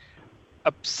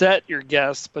upset your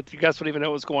guests, but your guests wouldn't even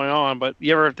know what's going on. But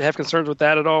you ever have concerns with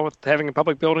that at all, with having a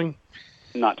public building?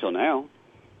 Not till now.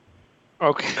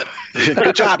 Okay.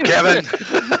 Good job, Kevin.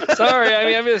 Sorry. I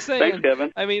mean, I'm just saying. Thanks,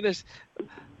 Kevin. I mean,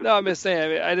 I'm just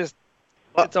saying.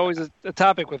 It's always a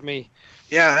topic with me.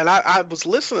 Yeah, and I was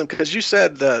listening because you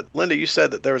said that, Linda, you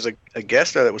said that there was a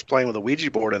guest there that was playing with a Ouija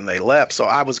board and they left. So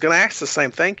I was going to ask the same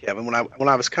thing, Kevin. When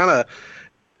I was kind of,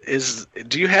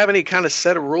 do you have any kind of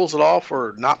set of rules at all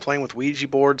for not playing with Ouija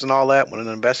boards and all that when an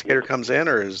investigator comes in,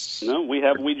 or is? No, we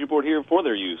have a Ouija board here for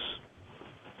their use.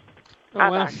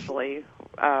 I've actually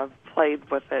played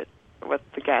with it with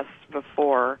the guests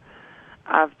before.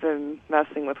 I've been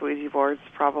messing with Ouija boards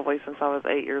probably since I was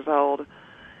 8 years old,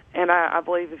 and I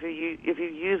believe if you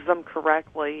use them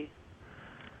correctly,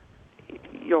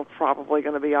 you're probably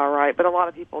going to be all right. But a lot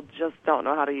of people just don't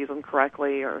know how to use them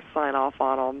correctly or sign off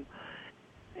on them,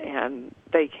 and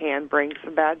they can bring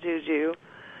some bad juju.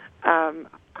 I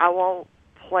won't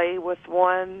play with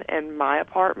one in my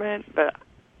apartment, but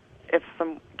if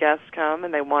some guests come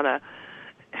and they want to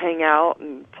hang out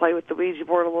and play with the Ouija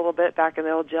board a little bit back in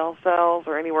the old jail cells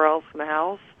or anywhere else in the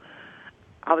house,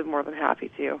 I'll be more than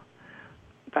happy to.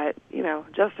 But,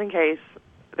 just in case,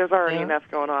 there's already enough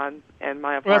going on in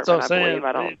my apartment, well, that's what I'm saying.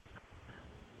 I believe.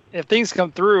 If things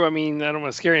come through, I mean, I don't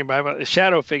want to scare anybody, but a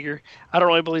shadow figure, I don't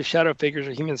really believe shadow figures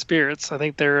are human spirits. I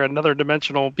think they're another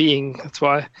dimensional being. That's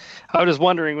why I was just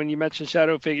wondering when you mentioned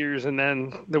shadow figures and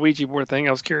then the Ouija board thing,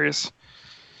 I was curious.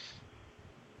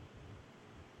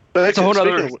 But It's a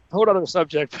whole other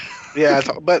subject. Yeah,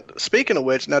 but speaking of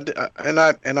which, now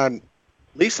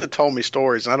Lisa told me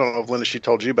stories. And I don't know if Linda, she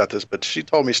told you about this, but she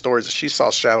told me stories that she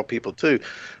saw shadow people too.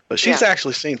 But she's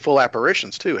actually seen full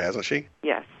apparitions too, hasn't she?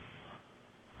 Yes.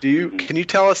 Can you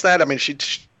tell us that? I mean,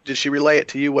 did she relay it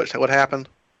to you? What happened?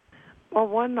 Well,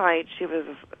 one night she was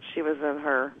in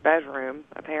her bedroom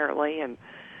apparently, and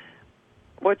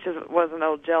was an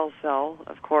old jail cell,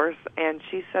 of course, and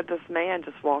she said this man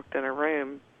just walked in her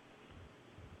room,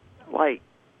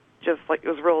 just like it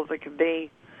was real as it could be,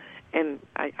 and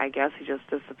I guess he just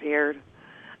disappeared.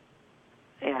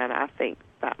 And I think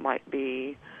that might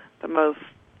be the most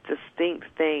distinct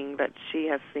thing that she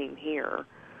has seen here,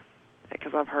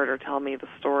 because I've heard her tell me the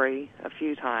story a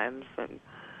few times, and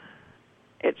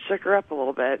it shook her up a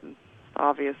little bit,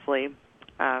 obviously.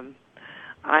 I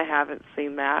haven't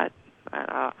seen that.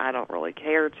 I don't really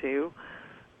care to,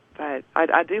 but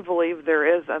I do believe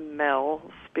there is a male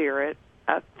spirit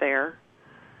up there.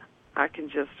 I can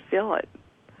just feel it.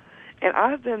 And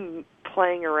I've been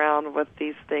playing around with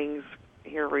these things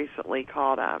here recently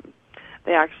called,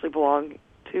 they actually belong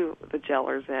to the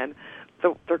jailers in.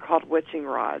 They're called witching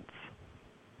rods.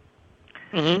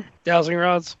 Mm-hmm. Dowsing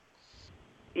rods?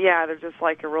 Yeah, they're just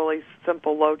like a really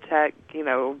simple, low-tech,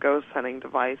 ghost hunting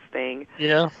device thing.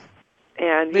 Yeah.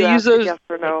 And they you use ask those yes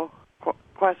or no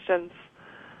questions.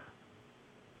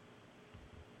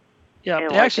 Yeah,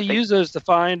 and they actually use those to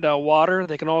find water.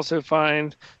 They can also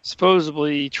find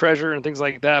supposedly treasure and things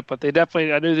like that. But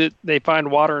I knew that they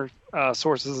find water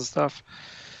sources and stuff.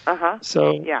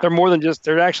 So yeah.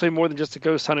 they're actually more than just a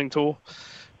ghost hunting tool.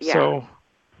 Yeah. So.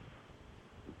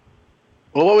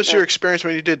 Well, what was your experience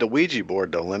when you did the Ouija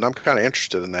board, though, Lynn? I'm kind of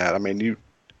interested in that. I mean,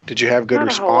 did you have good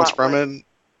response from it?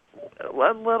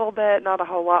 A little bit, not a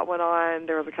whole lot went on.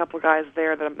 There was a couple of guys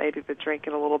there that maybe been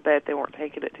drinking a little bit. They weren't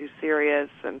taking it too serious,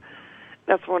 and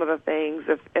that's one of the things.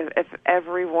 If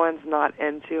everyone's not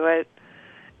into it,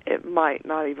 it might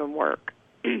not even work.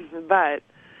 But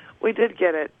we did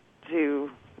get it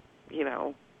to,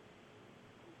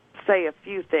 say a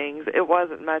few things. It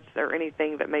wasn't much or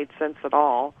anything that made sense at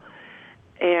all.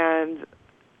 And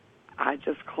I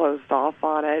just closed off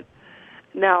on it.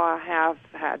 Now I have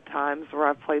had times where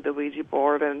I've played the Ouija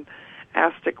board and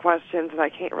asked it questions, and I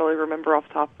can't really remember off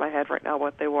the top of my head right now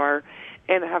what they were,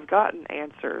 and have gotten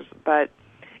answers. But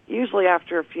usually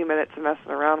after a few minutes of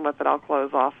messing around with it, I'll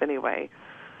close off anyway.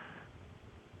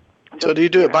 So do you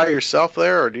do it by yourself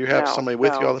there, or do you have somebody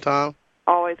with you all the time?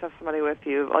 Always have somebody with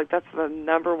you. That's the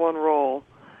number one rule,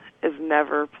 is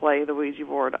never play the Ouija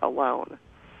board alone.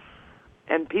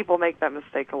 And people make that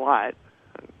mistake a lot.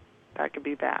 That could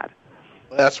be bad.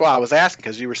 That's why I was asking,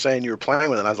 because you were saying you were playing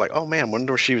with it. And I was like, oh man,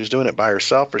 wonder if she was doing it by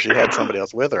herself or she had somebody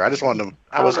else with her. I just wanted to.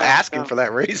 I was asking for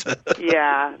that reason.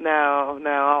 Yeah, no,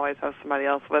 I always have somebody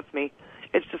else with me.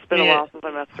 It's just been a while since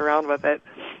I messed around with it.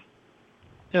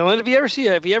 Yeah, Lynn, have you ever seen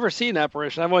an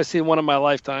apparition? I've only seen one in my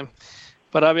lifetime,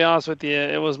 but I'll be honest with you,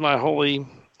 it was my holy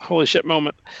shit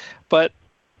moment. But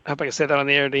I hope I can say that on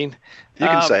the air, Dean. You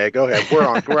can say it. Go ahead. We're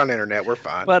on the internet. We're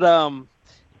fine. But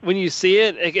when you see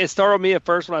it, it startled me at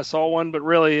first when I saw one, but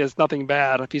really it's nothing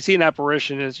bad. If you see an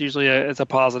apparition, it's usually it's a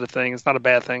positive thing. It's not a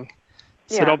bad thing.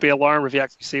 So don't be alarmed if you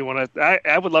actually see one.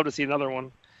 I would love to see another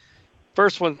one.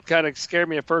 First one kind of scared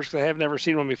me at first because I have never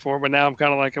seen one before, but now I'm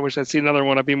kind of like, I wish I'd seen another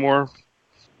one.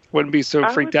 Wouldn't be so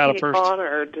freaked out at first. I would be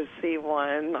honored to see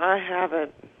one. I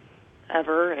haven't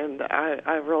ever, and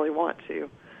I really want to.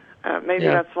 Maybe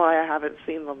that's why I haven't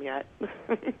seen them yet.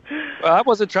 Well, I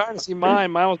wasn't trying to see mine.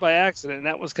 Mine was by accident, and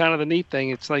that was kind of the neat thing.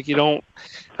 It's like you don't.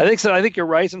 I think you're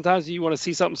right. Sometimes you want to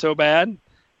see something so bad,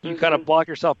 you kind of block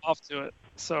yourself off to it.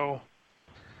 So.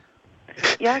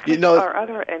 Yeah, our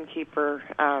other innkeeper,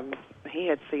 he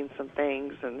had seen some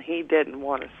things, and he didn't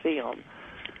want to see them.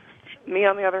 Me,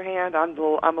 on the other hand, I'm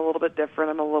a little bit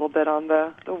different. I'm a little bit on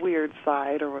the weird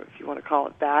side, or if you want to call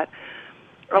it that.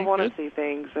 I want to see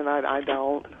things, and I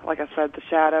don't. Like I said, the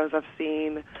shadows I've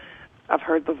seen. I've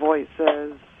heard the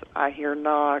voices. I hear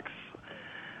knocks.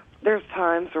 There's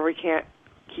times where we can't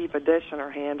keep a dish in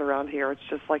our hand around here. It's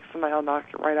just like somebody will knock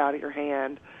it right out of your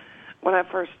hand. When I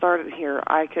first started here,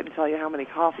 I couldn't tell you how many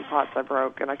coffee pots I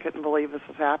broke, and I couldn't believe this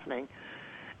was happening.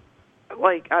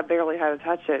 Like, I barely had to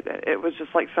touch it. It was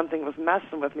just like something was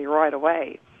messing with me right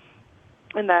away.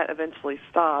 And that eventually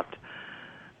stopped.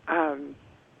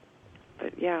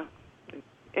 But, yeah.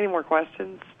 Any more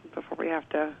questions before we have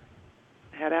to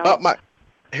head out?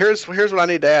 Here's what I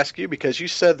need to ask you, because you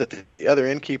said that the other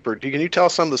innkeeper, can you tell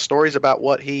some of the stories about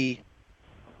what he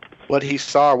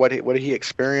saw, what he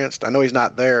experienced? I know he's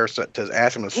not there to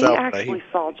ask him himself. He actually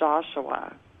saw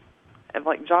Joshua. And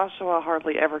Joshua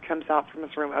hardly ever comes out from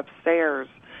his room upstairs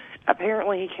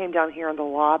apparently he came down here in the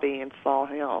lobby and saw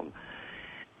him.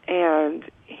 And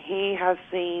he has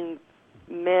seen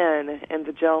men in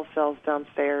the jail cells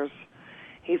downstairs,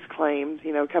 he's claimed,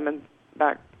 coming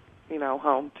back,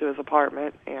 home to his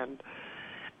apartment. And,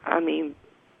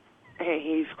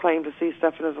 he's claimed to see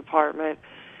stuff in his apartment.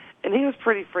 And he was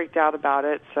pretty freaked out about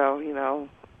it, so,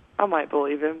 I might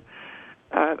believe him.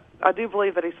 I do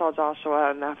believe that he saw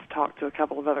Joshua, and I've talked to a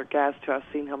couple of other guests who have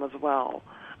seen him as well.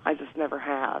 I just never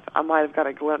have. I might have got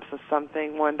a glimpse of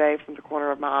something one day from the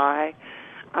corner of my eye.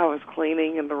 I was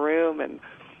cleaning in the room, and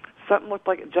something looked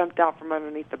like it jumped out from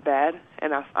underneath the bed,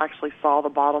 and I actually saw the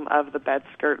bottom of the bed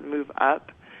skirt move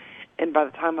up. And by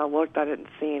the time I looked, I didn't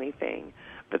see anything.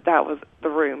 But that was the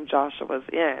room Joshua was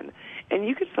in. And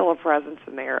you could feel a presence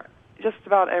in there. Just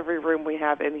about every room we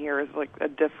have in here is like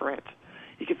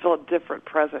you can feel a different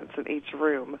presence in each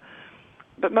room.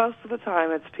 But most of the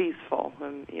time it's peaceful,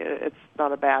 and it's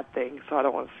not a bad thing, so I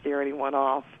don't want to scare anyone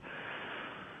off.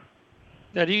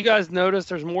 Now, do you guys notice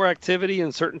there's more activity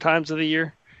in certain times of the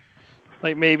year?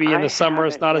 Like maybe in the summer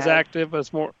it's not as active, but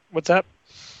it's more... What's that?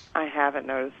 I haven't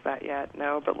noticed that yet,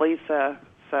 no. But Lisa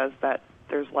says that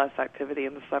there's less activity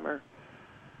in the summer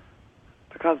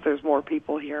because there's more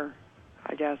people here,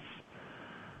 I guess.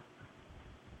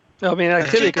 I mean,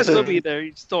 activity can still be there.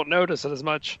 You just don't notice it as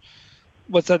much.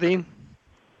 What's that, Dean?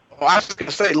 Well, I was going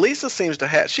to say, Lisa seems to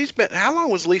have... How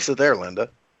long was Lisa there, Linda?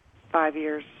 5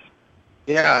 years.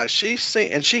 Yeah, and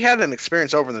she had an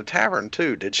experience over in the tavern,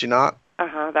 too, did she not?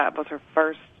 Uh-huh, that was her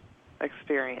first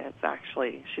experience,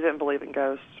 actually. She didn't believe in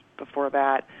ghosts before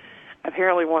that.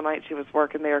 Apparently one night she was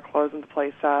working there, closing the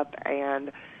place up,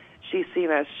 and she seen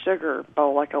a sugar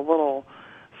bowl, like a little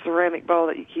ceramic bowl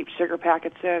that you keep sugar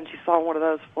packets in. She saw one of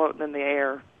those floating in the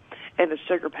air, and the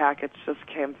sugar packets just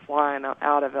came flying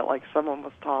out of it like someone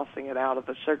was tossing it out of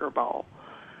the sugar bowl.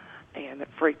 And it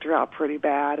freaked her out pretty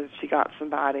bad, and she got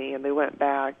somebody, and they went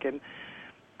back, and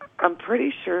I'm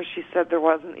pretty sure she said there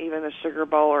wasn't even a sugar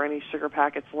bowl or any sugar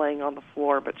packets laying on the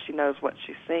floor, but she knows what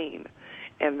she's seen,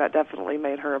 and that definitely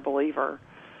made her a believer.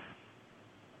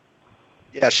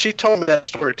 Yeah, she told me that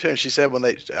story, too, and she said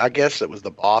I guess it was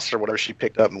the boss or whatever she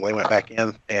picked up, and they went back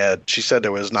in, and she said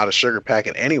there was not a sugar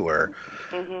packet anywhere.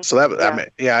 Mm-hmm. So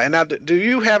and now, do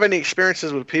you have any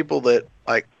experiences with people that,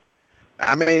 like,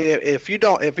 if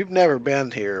you've never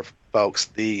been here, folks,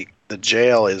 the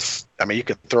jail is, you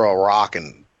can throw a rock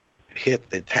and hit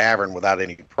the tavern without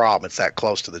any problem. It's that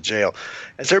close to the jail.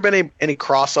 Has there been any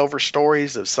crossover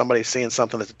stories of somebody seeing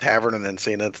something at the tavern and then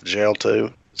seeing it at the jail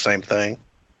too? Same thing?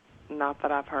 Not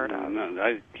that I've heard of. No,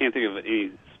 I can't think of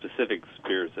any specific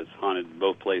spirits that's haunted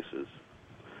both places.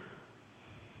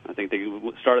 I think they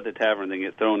start at the tavern and then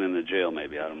get thrown in the jail,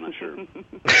 maybe. I'm not sure.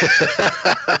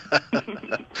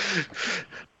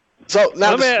 So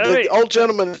now the old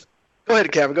gentleman... Go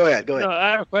ahead, Kevin. Go ahead. No,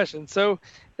 I have a question. So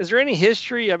is there any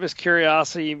history? I'm just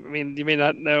curiosity. You may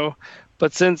not know,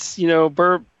 but since,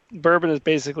 bourbon is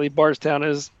basically, Bardstown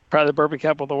is probably the bourbon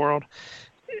capital of the world.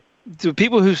 Do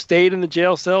people who stayed in the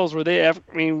jail cells, were they ever,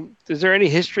 is there any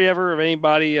history ever of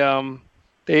anybody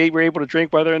they were able to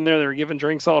drink while they're in there? They were given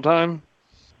drinks all the time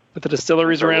with the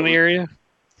distilleries around the area?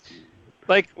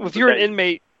 Like, if you're an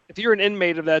inmate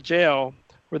of that jail,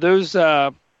 were those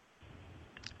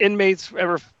inmates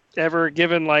ever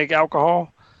given, like,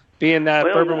 alcohol, being that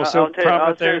bourbon was so prominent there?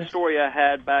 I'll tell you a story I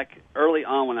had back early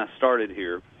on when I started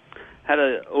here. Had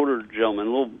an older gentleman, a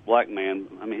little black man.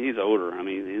 He's older.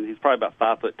 He's probably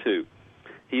about 5'2".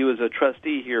 He was a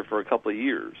trustee here for a couple of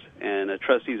years, and a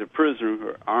trustee is a prisoner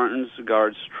who earns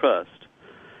guards trust.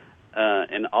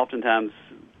 And oftentimes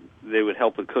they would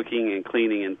help with cooking and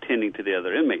cleaning and tending to the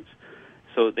other inmates.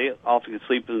 So they often could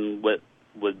sleep in what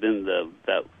would have been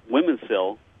that women's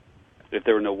cell if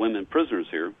there were no women prisoners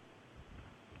here.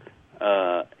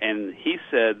 And he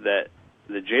said that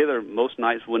the jailer most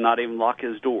nights would not even lock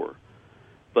his door.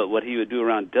 But what he would do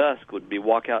around dusk would be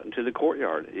walk out into the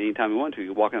courtyard. Anytime he wanted to, he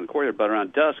could walk out in the courtyard. But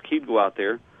around dusk, he'd go out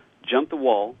there, jump the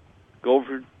wall, go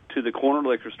over to the corner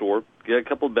liquor store, get a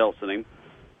couple of belts in him,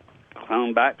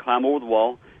 climb over the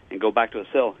wall, and go back to his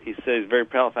cell. He said he's very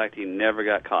proud of the fact he never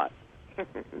got caught.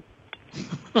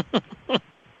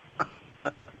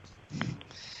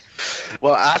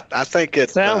 Well, I think it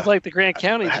sounds like the Grant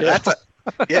County jail.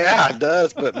 Yeah, it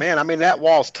does. But man, that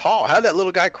wall's tall. How did that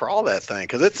little guy crawl that thing?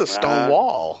 Because it's a stone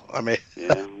wall.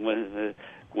 Yeah.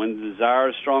 When the desire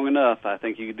is strong enough, I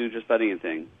think you can do just about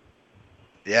anything.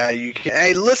 Yeah, you can.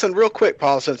 Hey, listen, real quick,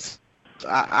 Paul. Since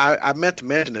I meant to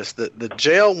mention this, the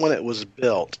jail when it was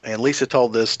built, and Lisa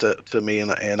told this to me,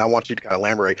 and I want you to kind of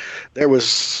elaborate. There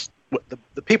was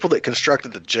the people that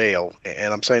constructed the jail,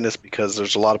 and I'm saying this because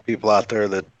there's a lot of people out there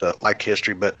that like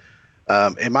history, but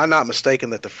Am I not mistaken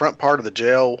that the front part of the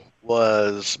jail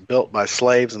was built by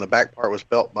slaves and the back part was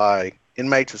built by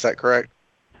inmates? Is that correct?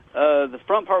 The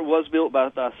front part was built by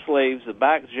slaves. The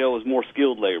back jail was more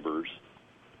skilled laborers.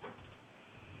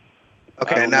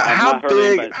 Okay, now how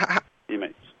big?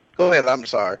 Inmates. Go ahead. I'm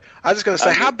sorry. I was just going to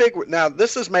say, how big? Now,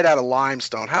 this is made out of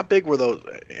limestone. How big were those?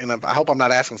 And I hope I'm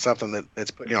not asking something that's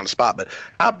putting you on the spot. But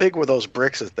how big were those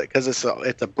bricks? Because it's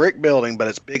a brick building, but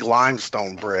it's big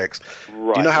limestone bricks.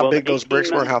 Right. Do you know how big those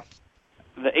bricks were? And how?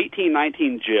 The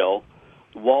 1819 jail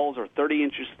walls are 30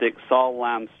 inches thick, solid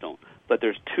limestone. But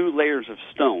there's 2 layers of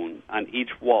stone on each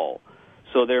wall,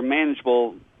 so they're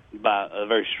manageable by a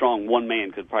very strong one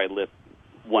man could probably lift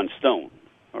 1 stone.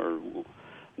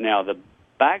 Now the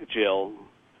back jail,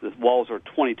 the walls are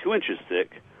 22 inches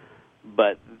thick,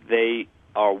 but they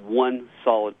are 1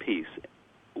 solid piece,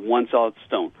 1 solid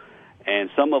stone, and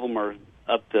some of them are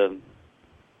up to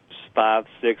 5,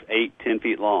 6, 8, 10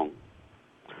 feet long.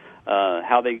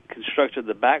 How they constructed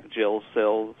the back jail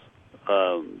cells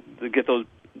to get those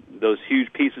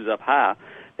huge pieces up high,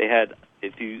 they had,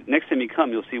 next time you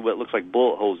come, you'll see what looks like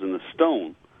bullet holes in the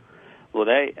stone. Well,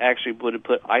 they actually would have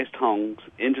put ice tongs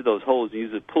into those holes and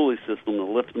used a pulley system to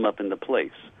lift them up into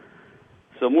place.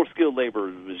 So more skilled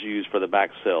labor was used for the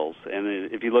back cells. And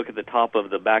if you look at the top of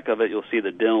the back of it, you'll see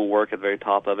the dental work at the very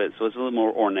top of it. So it's a little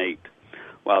more ornate,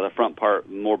 while the front part,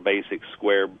 more basic,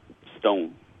 square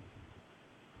stone.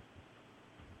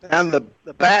 And the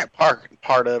back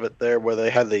part of it there, where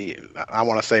they had I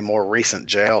want to say more recent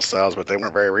jail cells, but they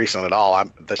weren't very recent at all.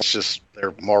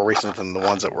 They're more recent than the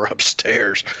ones that were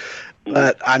upstairs.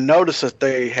 But I noticed that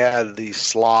they had these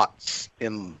slots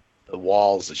in the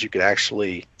walls that you could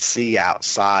actually see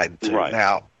outside too. Right.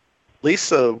 Now,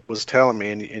 Lisa was telling me,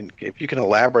 and if you can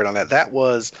elaborate on that, that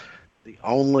was the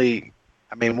only.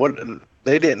 I mean,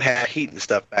 they didn't have heat and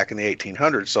stuff back in the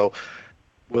 1800s, so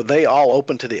were they all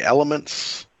open to the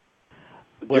elements?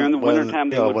 During the wintertime,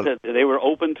 they were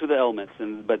open to the elements,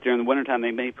 but during the wintertime,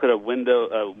 they may put a window,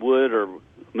 a wood or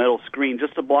metal screen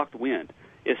just to block the wind.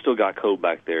 It still got cold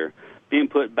back there. Being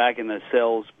put back in the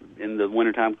cells in the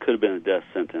wintertime could have been a death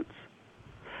sentence.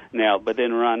 Now, but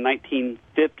then around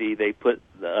 1950, they put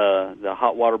the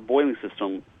hot water boiler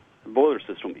system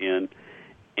in,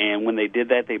 and when they did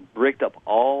that, they bricked up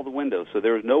all the windows, so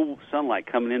there was no sunlight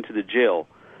coming into the jail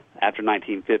after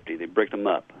 1950. They bricked them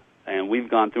up. And we've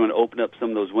gone through and opened up some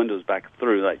of those windows back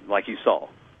through, like you saw.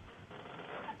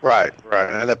 Right.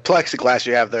 And the plexiglass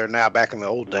you have there now, back in the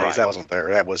old days, That wasn't there.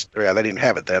 They didn't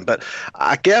have it then. But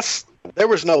I guess there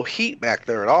was no heat back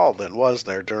there at all then, was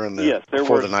there, before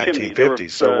the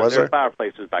 1950s? There were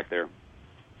fireplaces back there.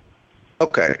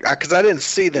 Okay, because I didn't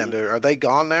see them. Are they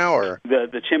gone now, or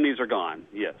the chimneys are gone?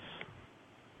 Yes.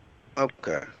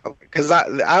 Okay. Because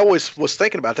I always was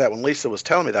thinking about that when Lisa was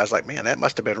telling me that. I was like, man, that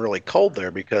must have been really cold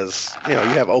there because, you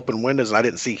have open windows and I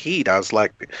didn't see heat. I was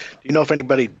like, do you know if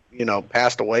anybody,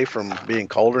 passed away from being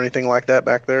cold or anything like that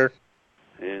back there?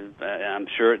 I'm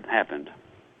sure it happened.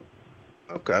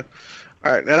 Okay.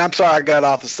 All right. And I'm sorry I got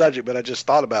off the subject, but I just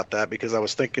thought about that because I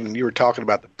was thinking you were talking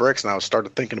about the bricks and I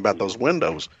started thinking about those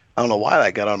windows. I don't know why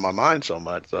that got on my mind so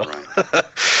much. So. Right.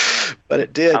 But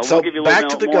it did. So back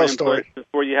to the ghost story.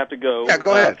 Before you have to go. Yeah,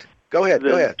 go ahead. Go ahead.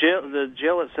 The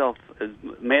jail itself is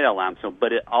made out of limestone,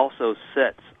 but it also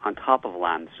sits on top of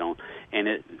limestone, and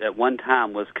it at one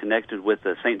time was connected with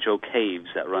the St. Joe caves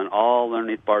that run all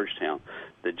underneath Bardstown.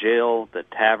 The jail, the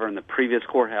tavern, the previous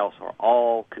courthouse are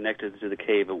all connected to the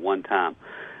cave at one time.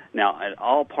 Now, at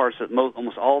all parts of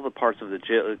almost all the parts of the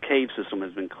jail, cave system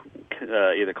has been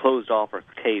either closed off or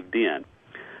caved in,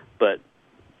 but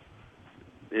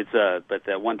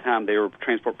at one time they were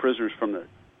transport prisoners from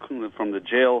the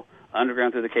jail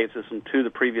underground through the cave system to the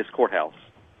previous courthouse.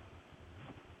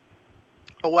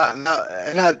 Oh wow! No,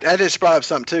 and I just brought up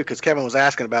something too because Kevin was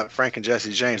asking about Frank and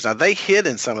Jesse James. Now they hid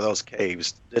in some of those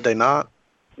caves, did they not?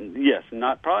 Yes,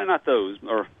 probably not those,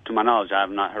 or to my knowledge, I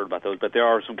have not heard about those. But there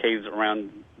are some caves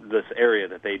around this area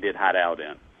that they did hide out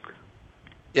in.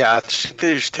 Yeah,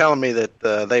 they're just telling me that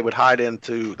they would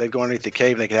they'd go underneath the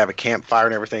cave and they could have a campfire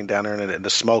and everything down there, and the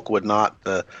smoke would not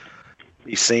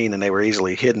be seen, and they were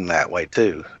easily hidden that way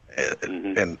too.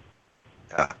 And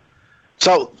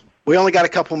so we only got a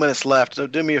couple minutes left, so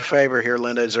do me a favor here,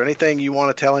 Linda. Is there anything you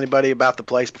want to tell anybody about the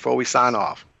place before we sign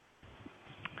off?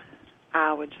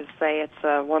 I would just say it's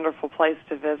a wonderful place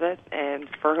to visit, and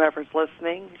for whoever's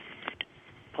listening,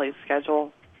 please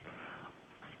schedule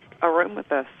a room with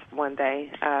us one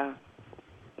day.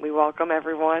 We welcome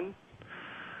everyone,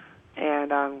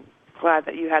 and I'm glad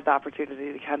that you had the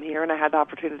opportunity to come here, and I had the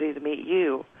opportunity to meet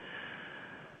you.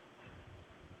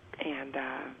 And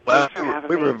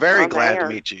we were very glad to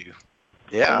meet you.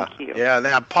 Yeah. Thank you. Yeah.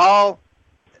 Now, Paul,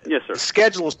 Yes, sir. the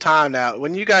schedule is time now.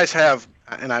 When you guys have,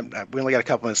 and we only got a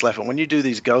couple minutes left, but when you do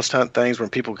these ghost hunt things when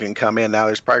people can come in now,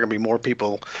 there's probably going to be more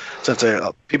people, since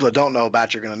people that don't know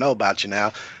about you are going to know about you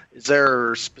now. Is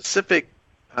there specific,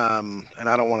 and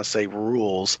I don't want to say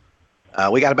rules,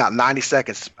 we got about 90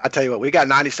 seconds. I tell you what, we got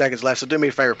 90 seconds left, so do me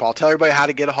a favor, Paul. Tell everybody how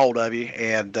to get a hold of you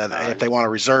and if they want to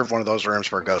reserve one of those rooms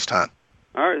for a ghost hunt.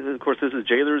 All right. Of course, this is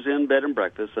Jailers Inn Bed and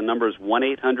Breakfast. The number is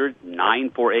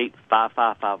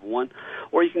 1-800-948-5551.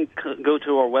 Or you can go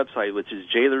to our website, which is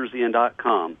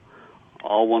jailersinn.com,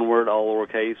 all one word, all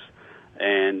lowercase,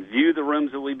 and view the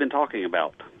rooms that we've been talking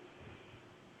about.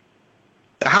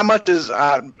 How much is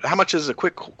a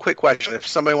quick question? If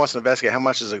somebody wants to investigate, how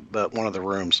much is one of the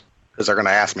rooms? Because they're going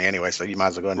to ask me anyway, so you might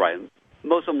as well go ahead. Right.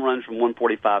 Most of them run from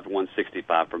 $145 to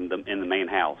 $165 in the main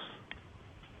house.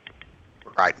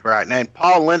 Right. And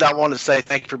Paul and Linda, I wanted to say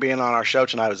thank you for being on our show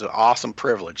tonight. It was an awesome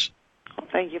privilege. Well,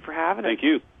 thank you for having us. Thank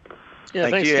you. Yeah,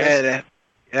 Thank thanks, you. guys.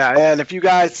 And if you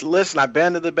guys listen, I've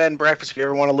been to the bed and breakfast. If you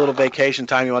ever want a little vacation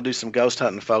time, you want to do some ghost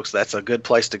hunting, folks, that's a good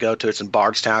place to go to. It's in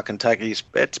Bardstown, Kentucky.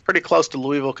 It's pretty close to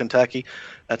Louisville, Kentucky.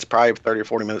 That's probably 30 or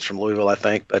 40 minutes from Louisville, I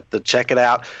think. But check it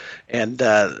out. And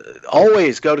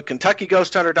always go to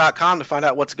KentuckyGhostHunter.com to find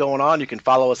out what's going on. You can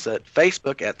follow us at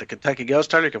Facebook at the Kentucky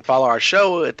Ghost Hunter. You can follow our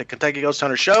show at the Kentucky Ghost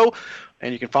Hunter Show.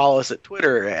 And you can follow us at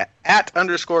Twitter at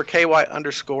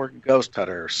 @KY_Ghost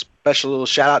Hunter. Special little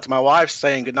shout out to my wife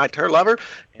saying goodnight to her lover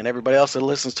and everybody else that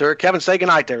listens to her. Kevin, say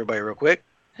goodnight to everybody real quick.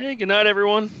 Hey, good night,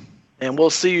 everyone. And we'll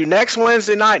see you next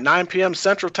Wednesday night, 9 p.m.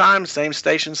 Central Time, same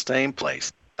station, same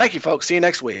place. Thank you, folks. See you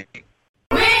next week.